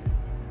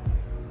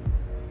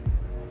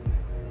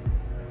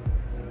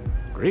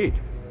 Agreed.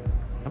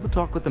 Have a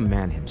talk with the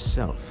man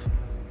himself.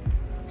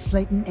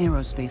 Slayton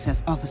Aerospace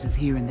has offices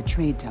here in the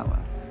trade tower.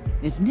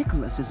 If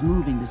Nicholas is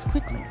moving this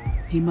quickly,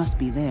 he must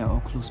be there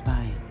or close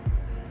by.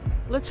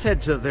 Let's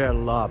head to their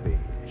lobby,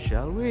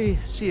 shall we?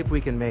 See if we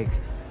can make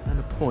an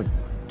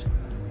appointment.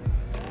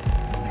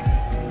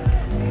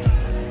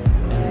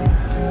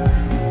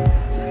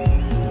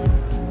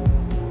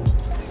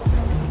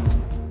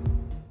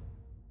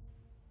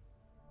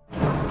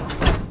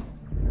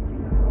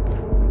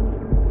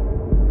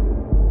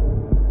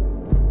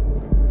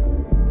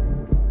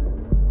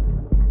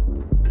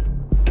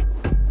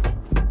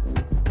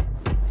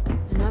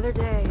 Another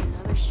day,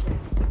 another shift.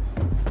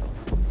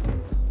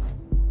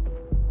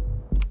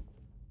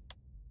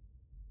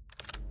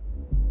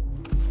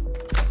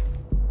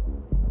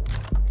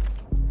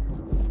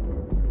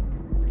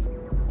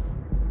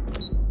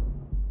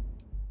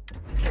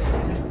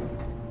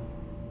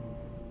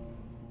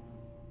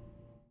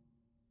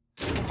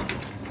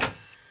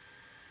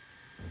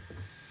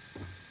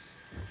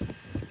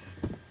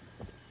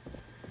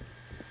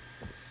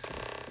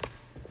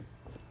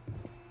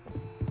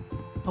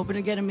 Hoping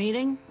to get a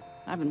meeting?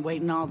 I've been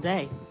waiting all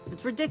day.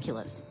 It's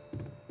ridiculous.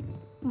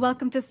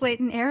 Welcome to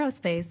Slayton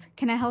Aerospace.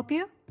 Can I help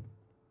you?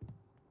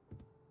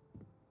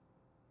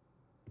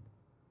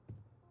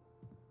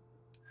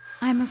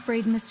 I'm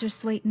afraid Mr.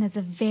 Slayton is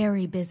a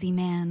very busy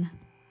man.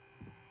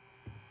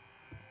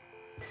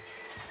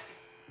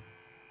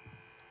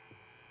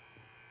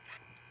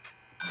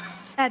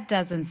 That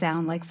doesn't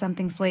sound like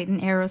something Slayton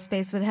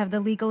Aerospace would have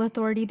the legal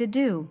authority to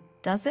do,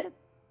 does it?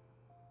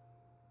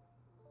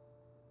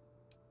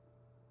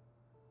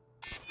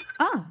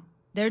 Ah,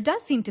 there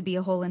does seem to be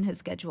a hole in his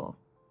schedule.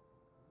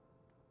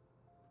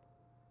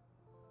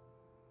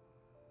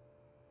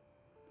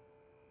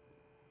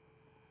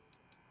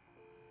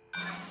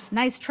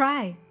 Nice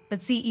try,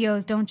 but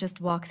CEOs don't just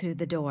walk through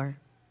the door.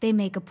 They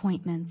make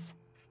appointments.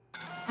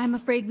 I'm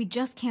afraid we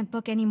just can't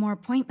book any more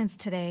appointments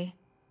today.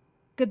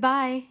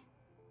 Goodbye.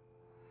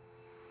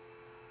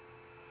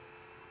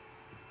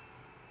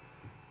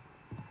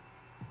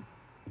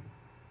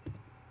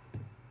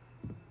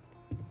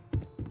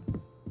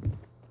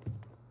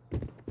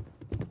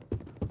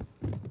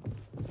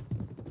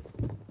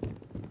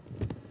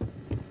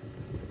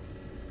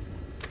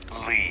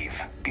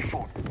 Leave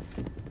before.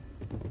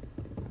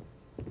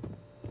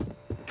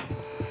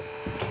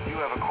 You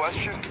have a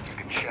question? You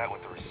can chat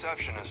with the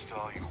receptionist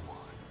all you want.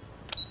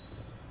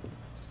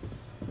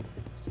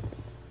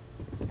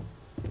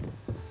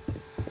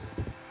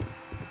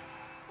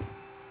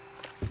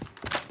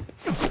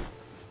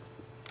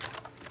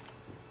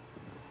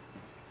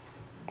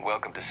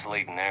 Welcome to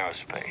Slayton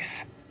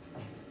Aerospace.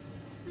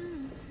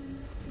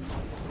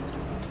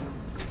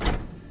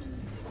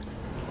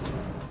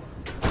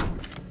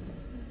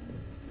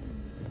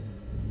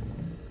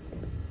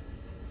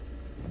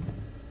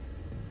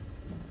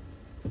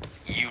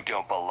 You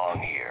don't belong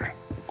here.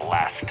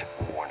 Last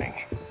warning.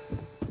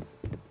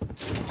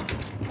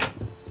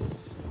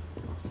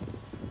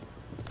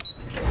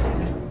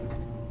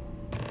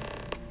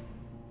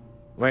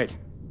 Wait.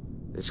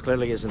 This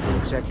clearly isn't the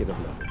executive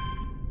level.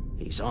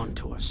 He's on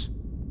to us.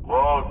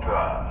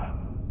 Walter.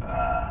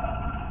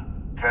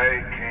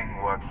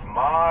 Taking what's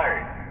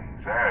mine and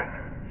then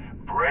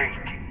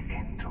breaking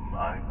into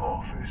my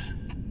office.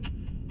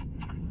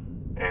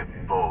 A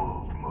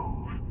bold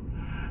move,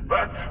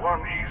 but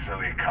one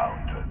easily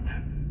countered.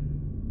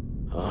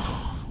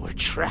 Oh, we're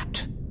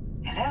trapped.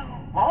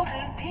 Hello,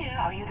 Walter, dear,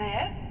 are you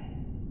there?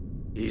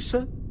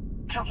 Issa?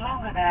 Took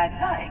longer than I'd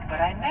like, but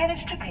I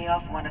managed to pay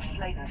off one of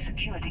Slayton's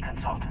security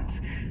consultants.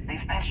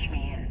 They've patched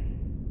me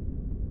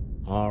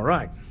in. All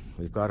right.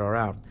 We've got her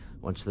out.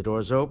 Once the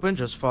door's open,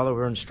 just follow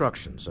her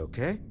instructions,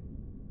 okay?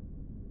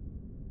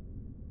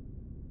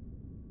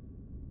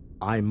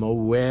 I'm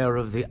aware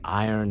of the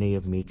irony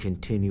of me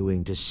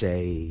continuing to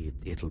say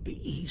it'll be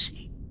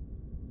easy.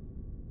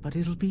 But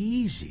it'll be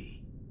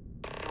easy.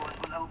 Doors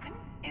will open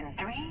in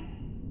 3,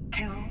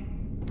 2,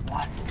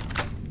 1.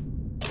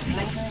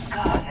 Slayton's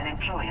guards and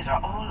employees are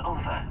all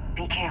over.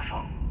 Be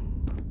careful.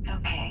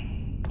 Okay.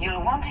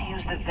 You'll want to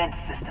use the vent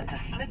system to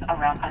slip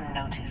around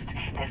unnoticed.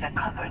 There's a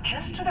cupboard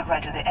just to the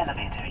right of the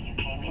elevator you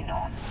came in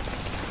on.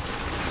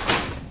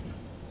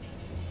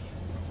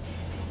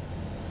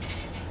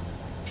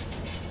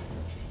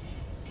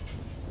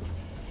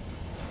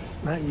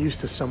 Not used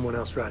to someone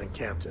else riding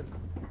captain.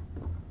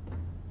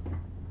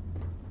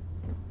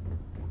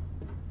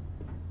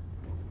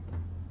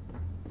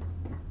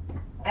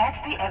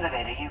 That's the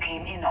elevator you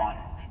came in on.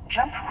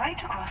 Jump right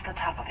across the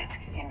top of it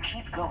and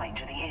keep going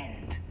to the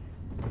end.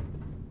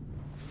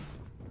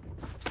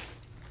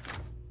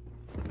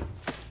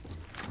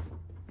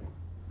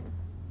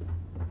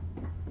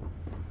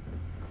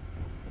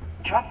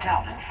 Drop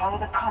down and follow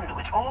the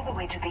conduit all the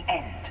way to the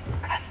end,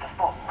 past the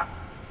fork.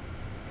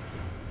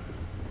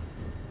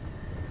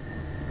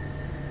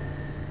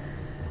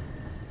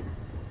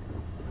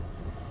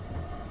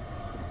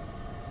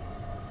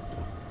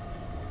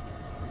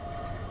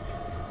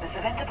 There's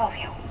a vent above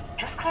you.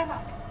 Just climb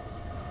up.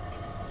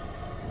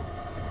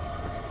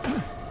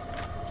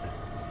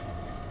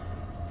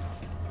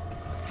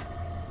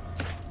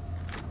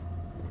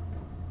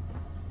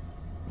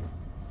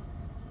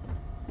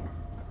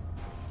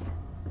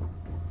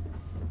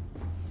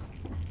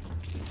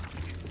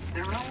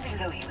 The room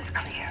below you is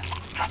clear.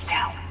 Drop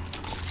down.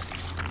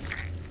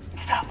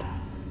 Stop.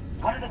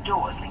 One of the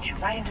doors leads you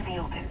right into the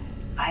open.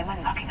 I'm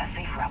unlocking a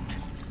safe route.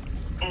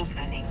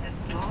 Opening the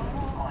door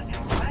on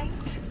your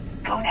right.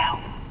 Go now.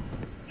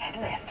 Head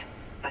left,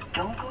 but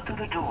don't go through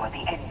the door at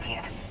the end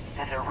yet.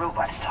 There's a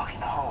robot stalking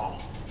the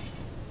hall.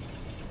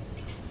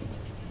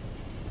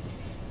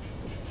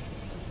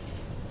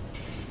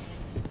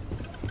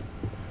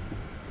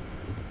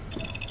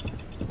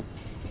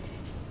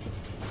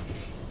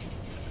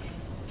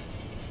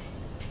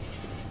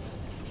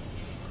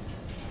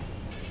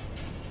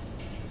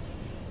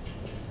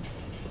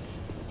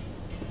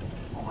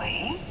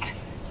 Wait.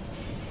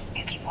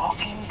 It's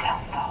walking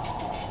down the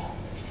hall.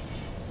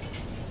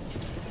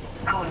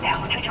 Go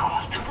now straight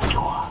across to the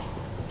door.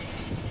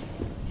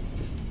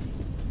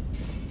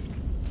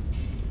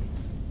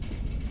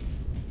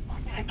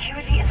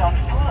 Security is on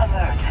full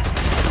alert.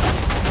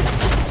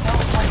 No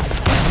one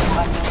slips through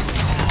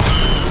unnoticed now.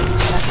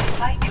 But to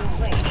fight your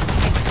way to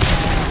the exit.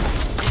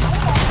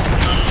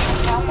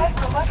 Now that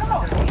robot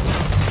remote.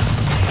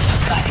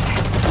 Got it.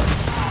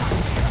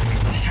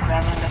 You're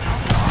scrambling the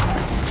protocol.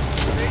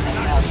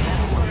 Now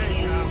that'll worry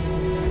you.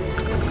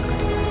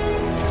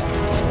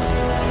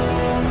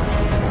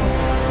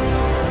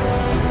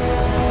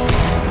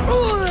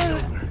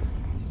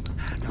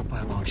 Not by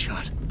a long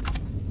shot.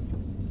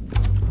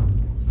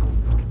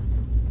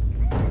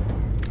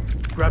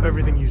 Grab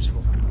everything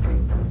useful.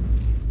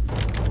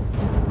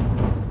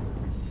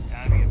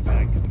 Time to get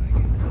back to it, I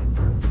guess.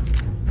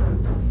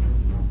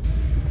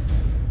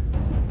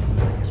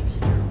 Guess we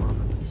scared him off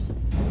at least.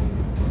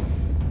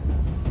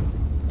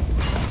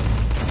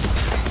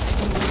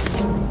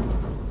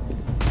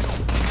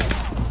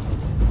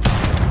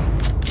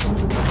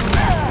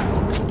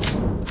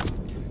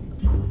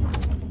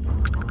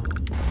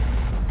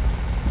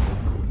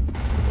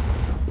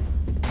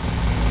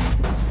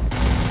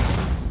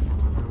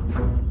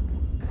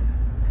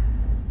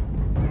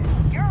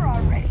 You're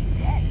already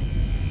dead.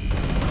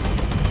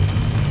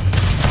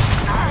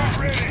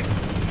 I'm ready,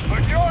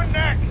 but you're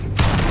next.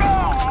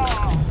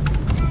 Ah!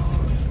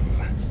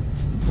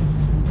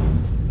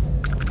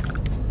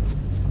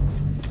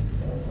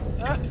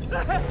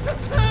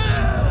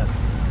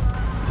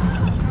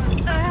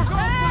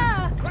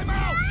 I'm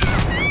out!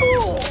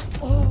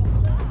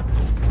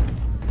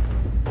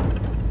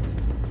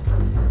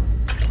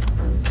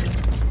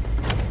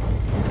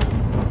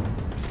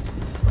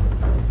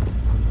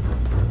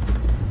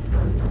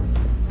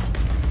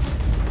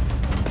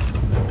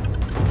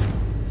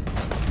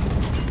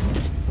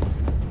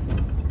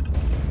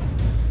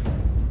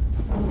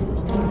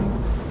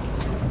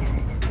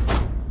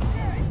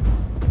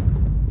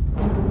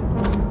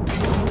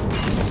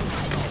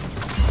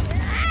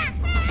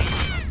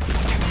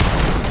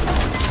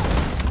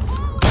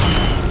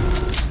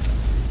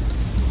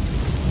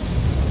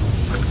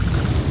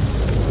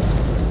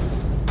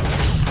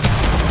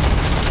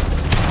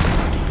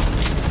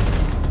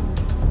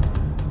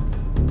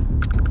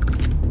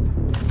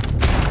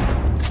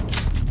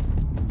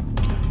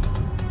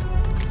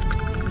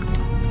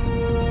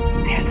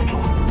 There's the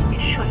door. It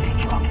should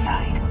take you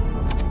outside.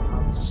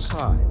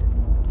 Side.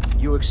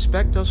 You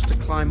expect us to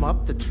climb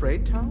up the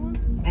trade tower?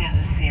 There's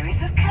a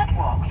series of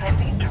catwalks that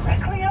lead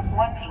directly up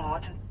one floor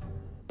to...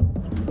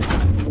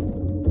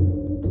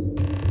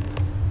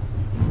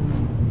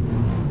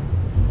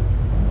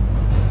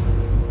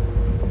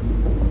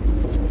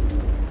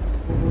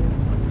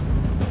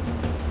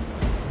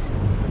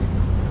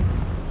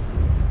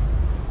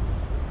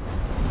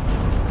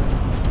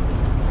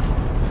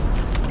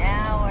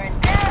 Now we're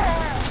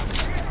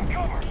down.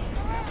 Cover!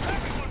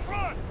 Everyone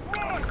run!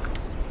 Run!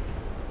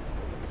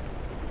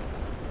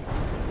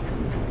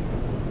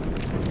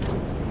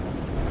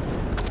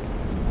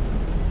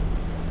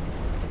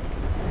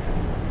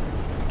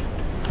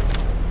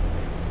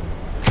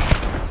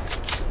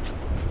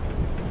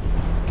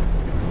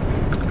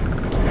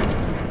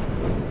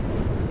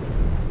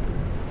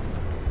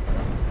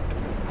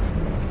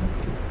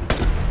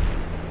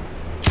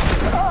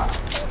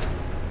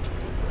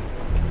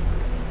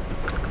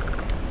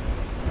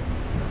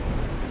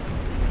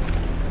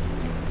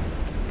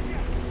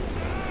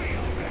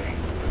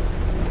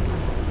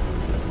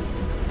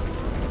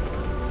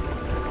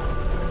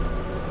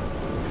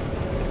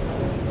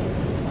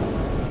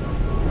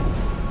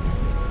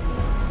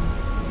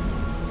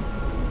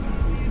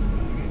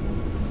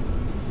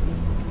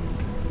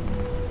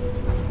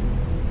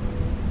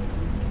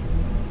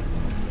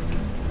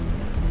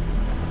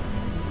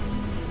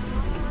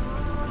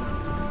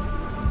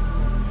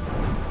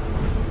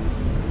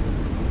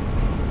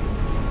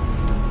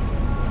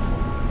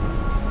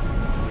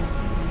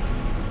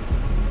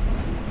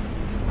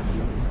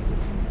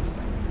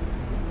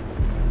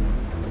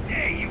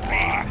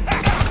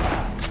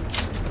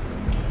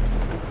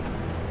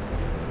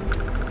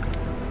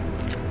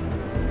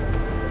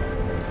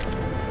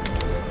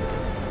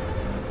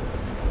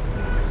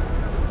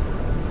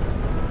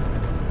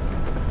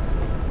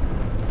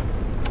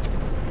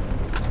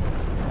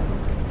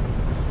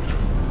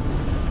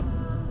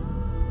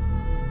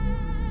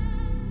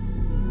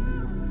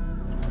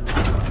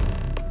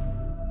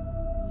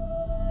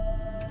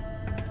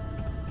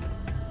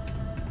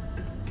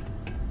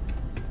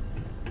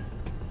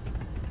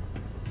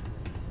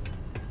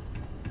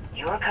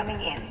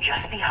 coming in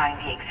just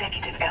behind the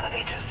executive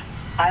elevators.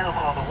 I'll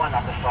call the one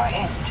on the far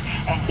end,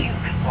 and you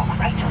can walk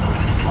right over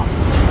the top.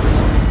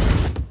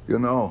 You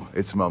know,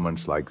 it's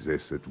moments like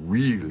this that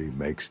really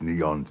makes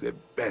Neon the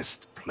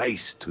best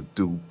place to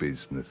do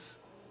business.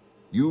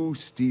 You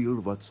steal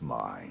what's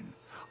mine.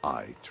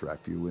 I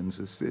trap you in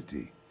the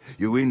city.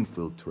 You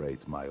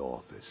infiltrate my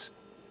office.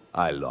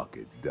 I lock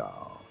it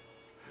down.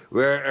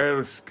 Where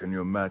else can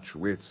you match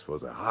wits for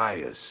the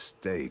highest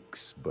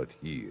stakes but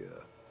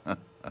here?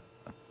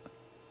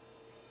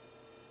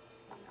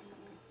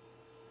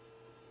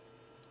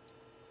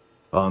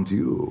 Aren't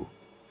you?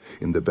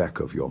 In the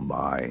back of your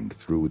mind,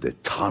 through the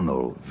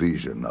tunnel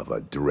vision of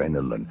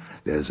adrenaline,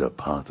 there's a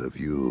part of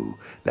you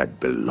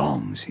that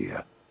belongs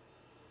here.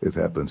 It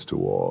happens to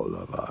all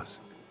of us.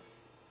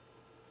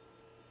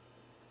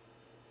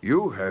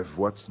 You have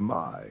what's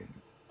mine.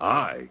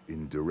 I,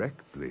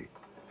 indirectly,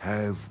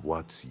 have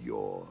what's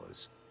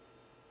yours.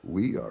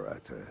 We are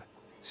at a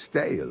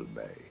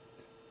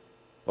stalemate.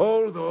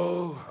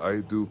 Although, I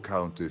do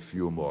count a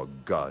few more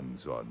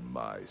guns on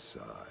my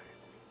side.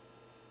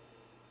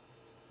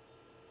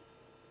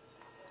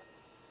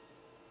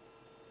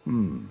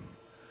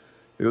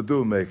 You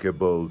do make a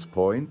bold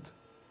point,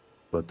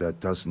 but that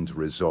doesn't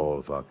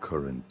resolve our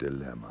current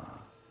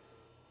dilemma.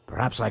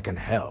 Perhaps I can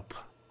help.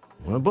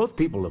 We're both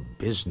people of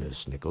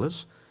business,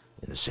 Nicholas.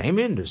 In the same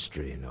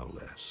industry, no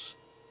less.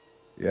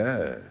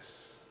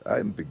 Yes,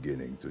 I'm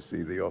beginning to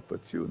see the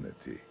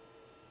opportunity.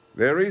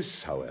 There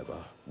is, however,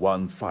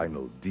 one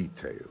final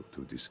detail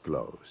to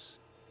disclose.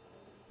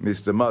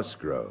 Mr.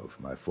 Musgrove,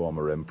 my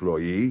former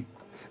employee,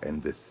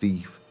 and the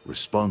thief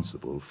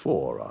responsible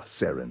for our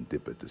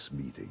serendipitous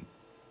meeting,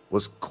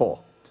 was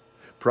caught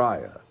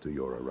prior to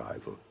your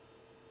arrival.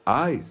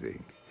 I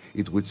think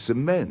it would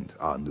cement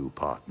our new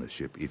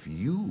partnership if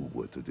you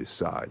were to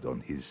decide on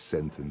his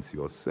sentence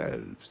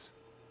yourselves.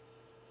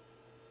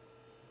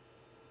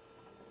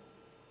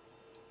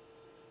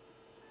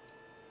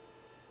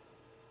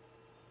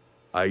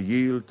 I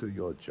yield to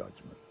your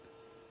judgment.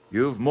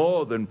 You've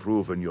more than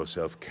proven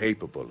yourself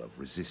capable of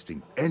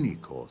resisting any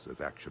course of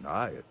action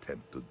I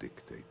attempt to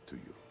dictate to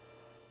you.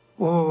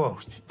 Whoa.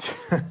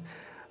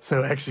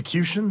 So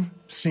execution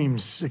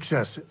seems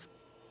excessive.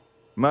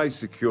 My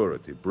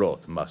security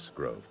brought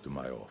Musgrove to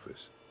my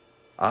office.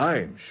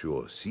 I'm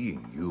sure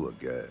seeing you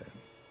again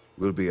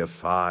will be a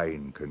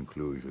fine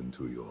conclusion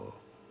to your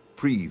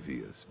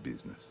previous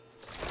business.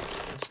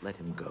 Just let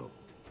him go.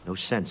 No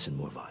sense in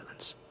more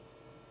violence.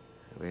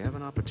 We have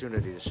an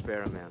opportunity to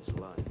spare a man's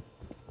life.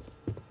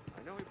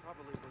 I know he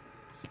probably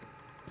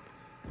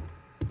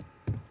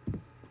would.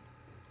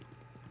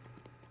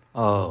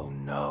 Oh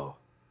no.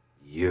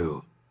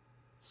 You.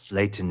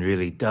 Slayton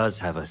really does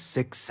have a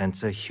sick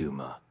sense of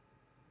humor.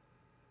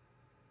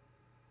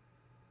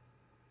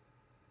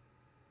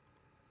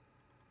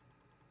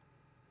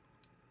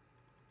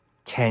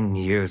 "10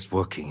 years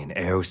working in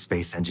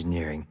aerospace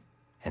engineering,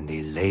 and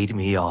they laid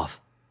me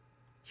off.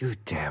 You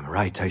damn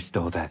right I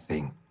stole that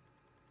thing.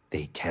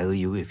 They tell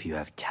you if you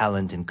have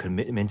talent and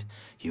commitment,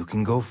 you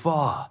can go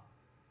far.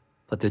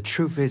 But the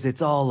truth is,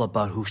 it's all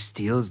about who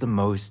steals the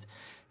most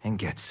and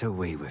gets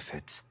away with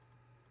it.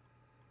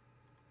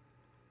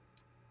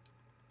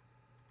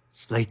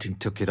 Slayton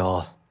took it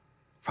all.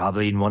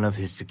 Probably in one of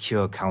his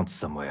secure accounts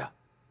somewhere.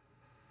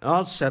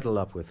 I'll settle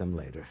up with him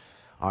later.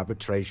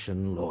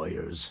 Arbitration,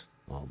 lawyers,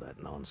 all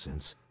that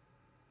nonsense.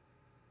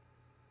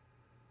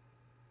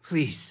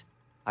 Please,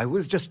 I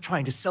was just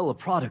trying to sell a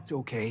product,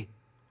 okay?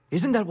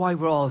 Isn't that why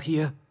we're all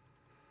here?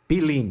 Be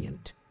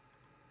lenient.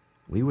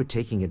 We were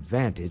taking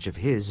advantage of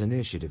his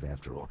initiative,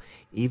 after all,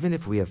 even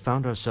if we have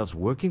found ourselves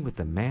working with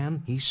the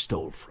man he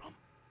stole from.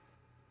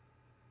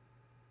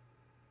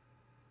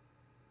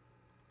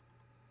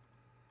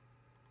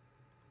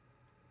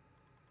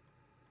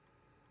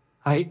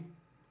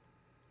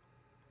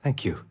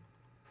 Thank you.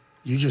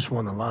 You just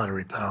won the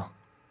lottery, pal.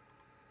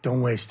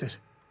 Don't waste it.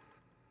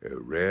 A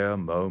rare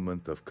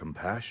moment of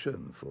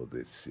compassion for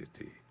this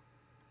city.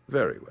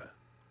 Very well.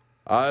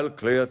 I'll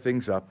clear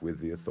things up with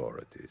the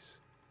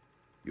authorities.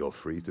 You're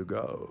free to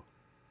go.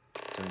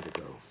 Time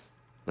to go.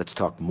 Let's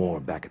talk more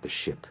back at the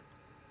ship.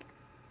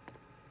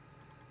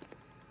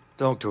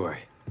 Don't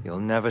worry. You'll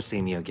never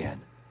see me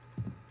again.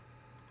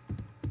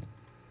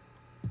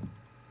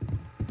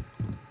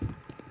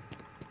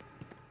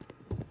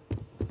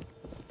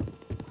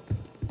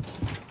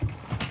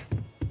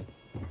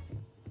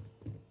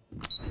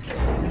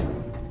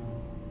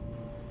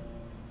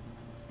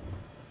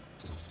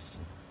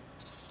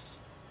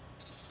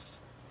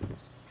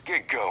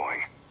 Get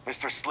going.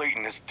 Mr.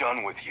 Slayton is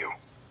done with you.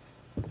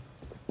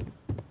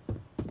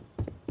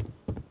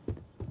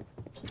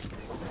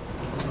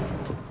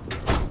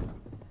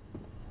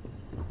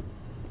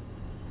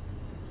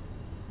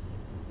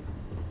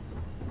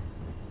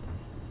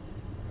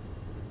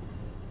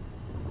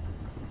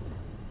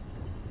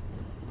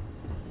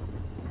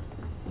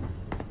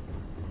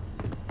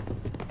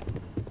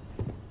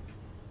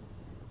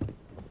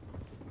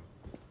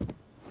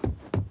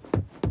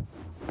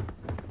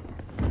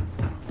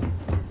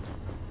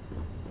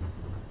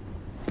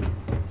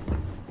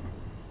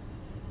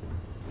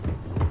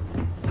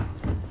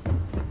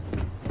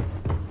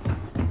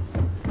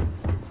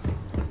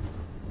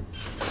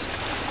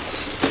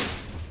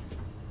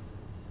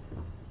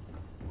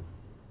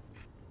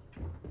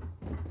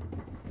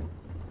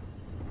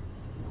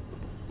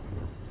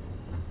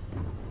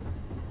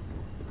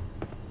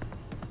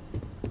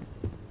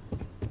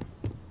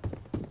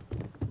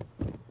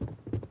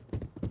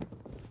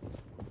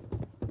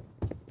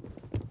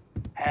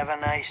 Have a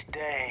nice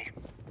day.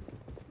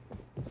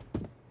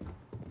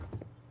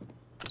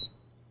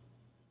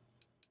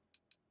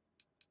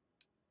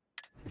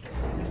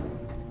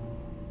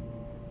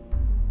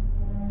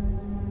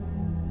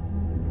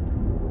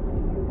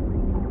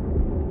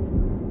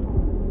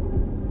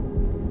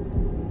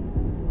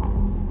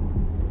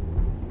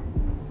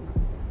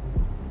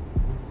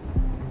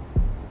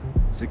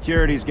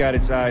 Security's got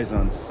its eyes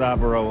on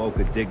Saburo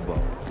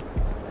Okadigbo.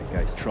 That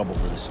guy's trouble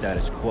for the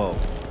status quo.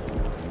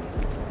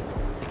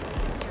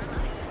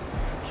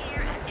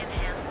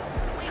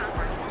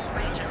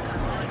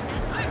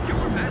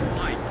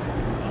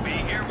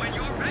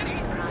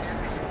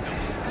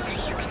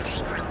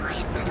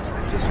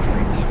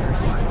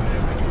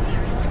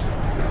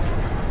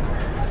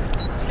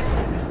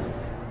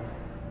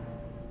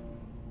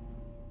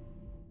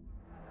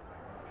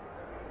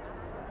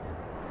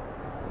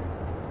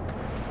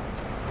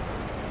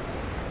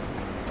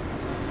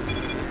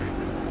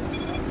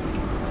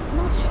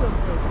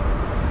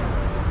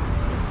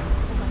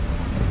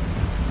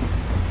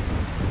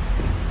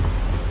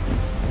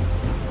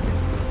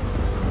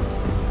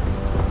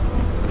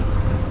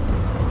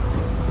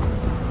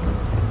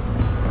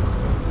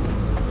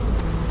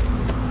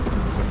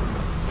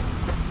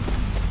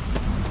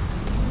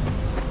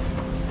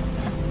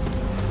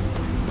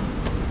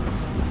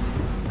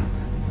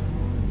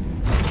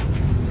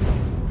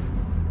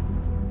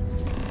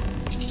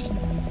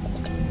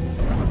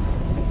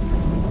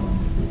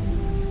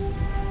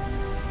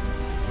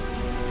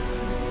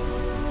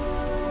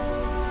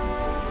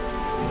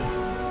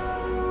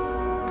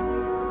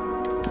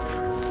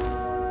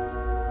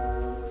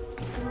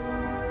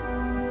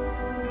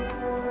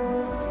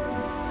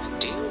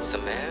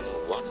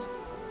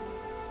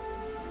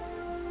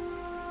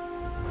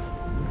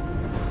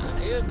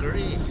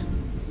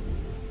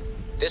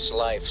 This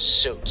life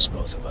suits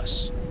both of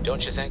us,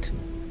 don't you think?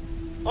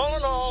 All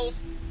in all,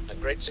 a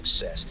great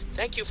success.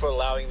 Thank you for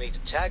allowing me to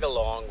tag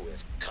along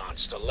with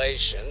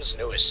Constellation's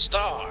newest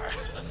star.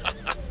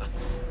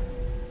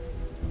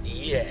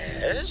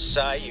 Yes,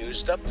 I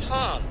used a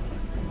pun.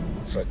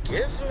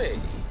 Forgive me.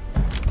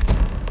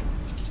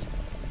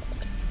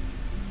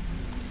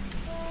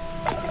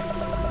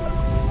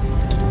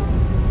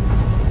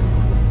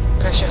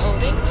 Pressure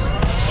holding.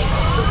 Take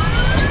off full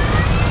speed.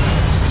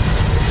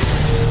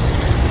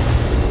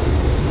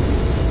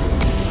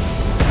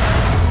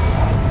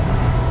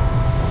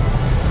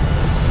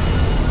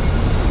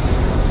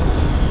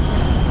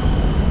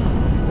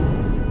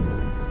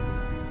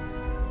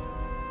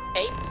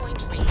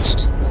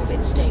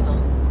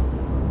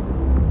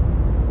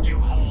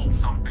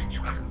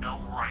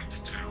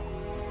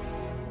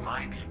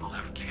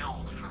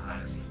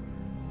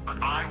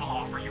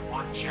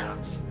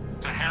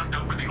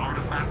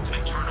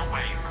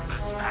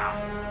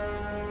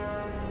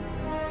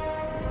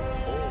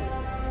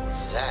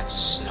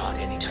 That's not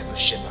any type of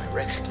ship I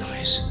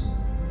recognize.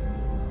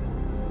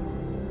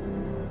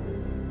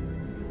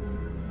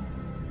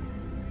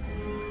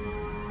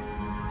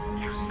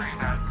 You say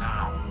that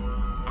now,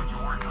 but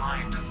your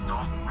kind is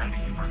not ready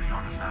for the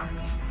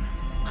artifacts.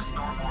 The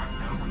Starborn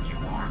know what you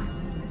are,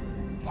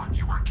 what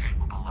you are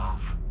capable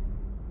of.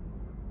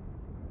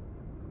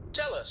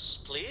 Tell us,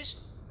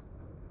 please.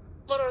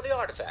 What are the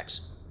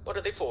artifacts? What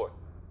are they for?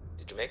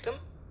 Did you make them?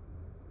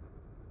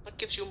 What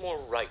gives you more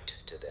right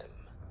to them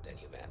than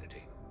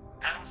humanity?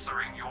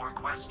 Answering your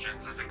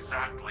questions is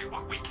exactly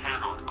what we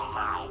cannot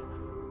allow.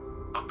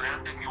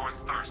 Abandon your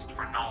thirst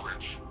for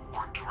knowledge,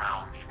 or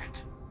drown in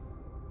it.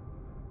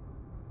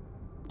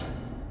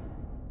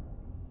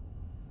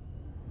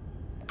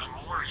 The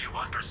more you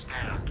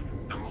understand,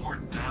 the more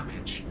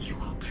damage you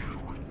will do.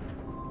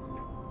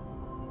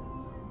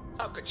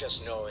 How could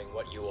just knowing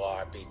what you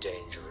are be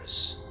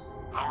dangerous?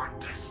 Our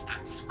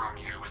distance from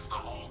you is the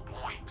whole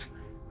point.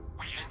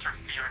 We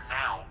interfere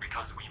now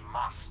because we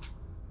must.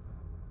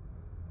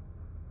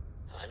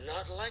 I'm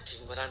not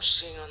liking what I'm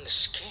seeing on the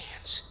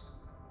scans.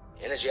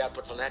 Energy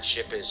output from that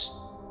ship is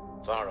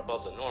far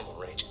above the normal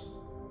range.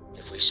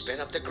 If we spin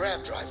up the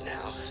grav drive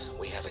now,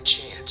 we have a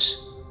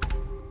chance.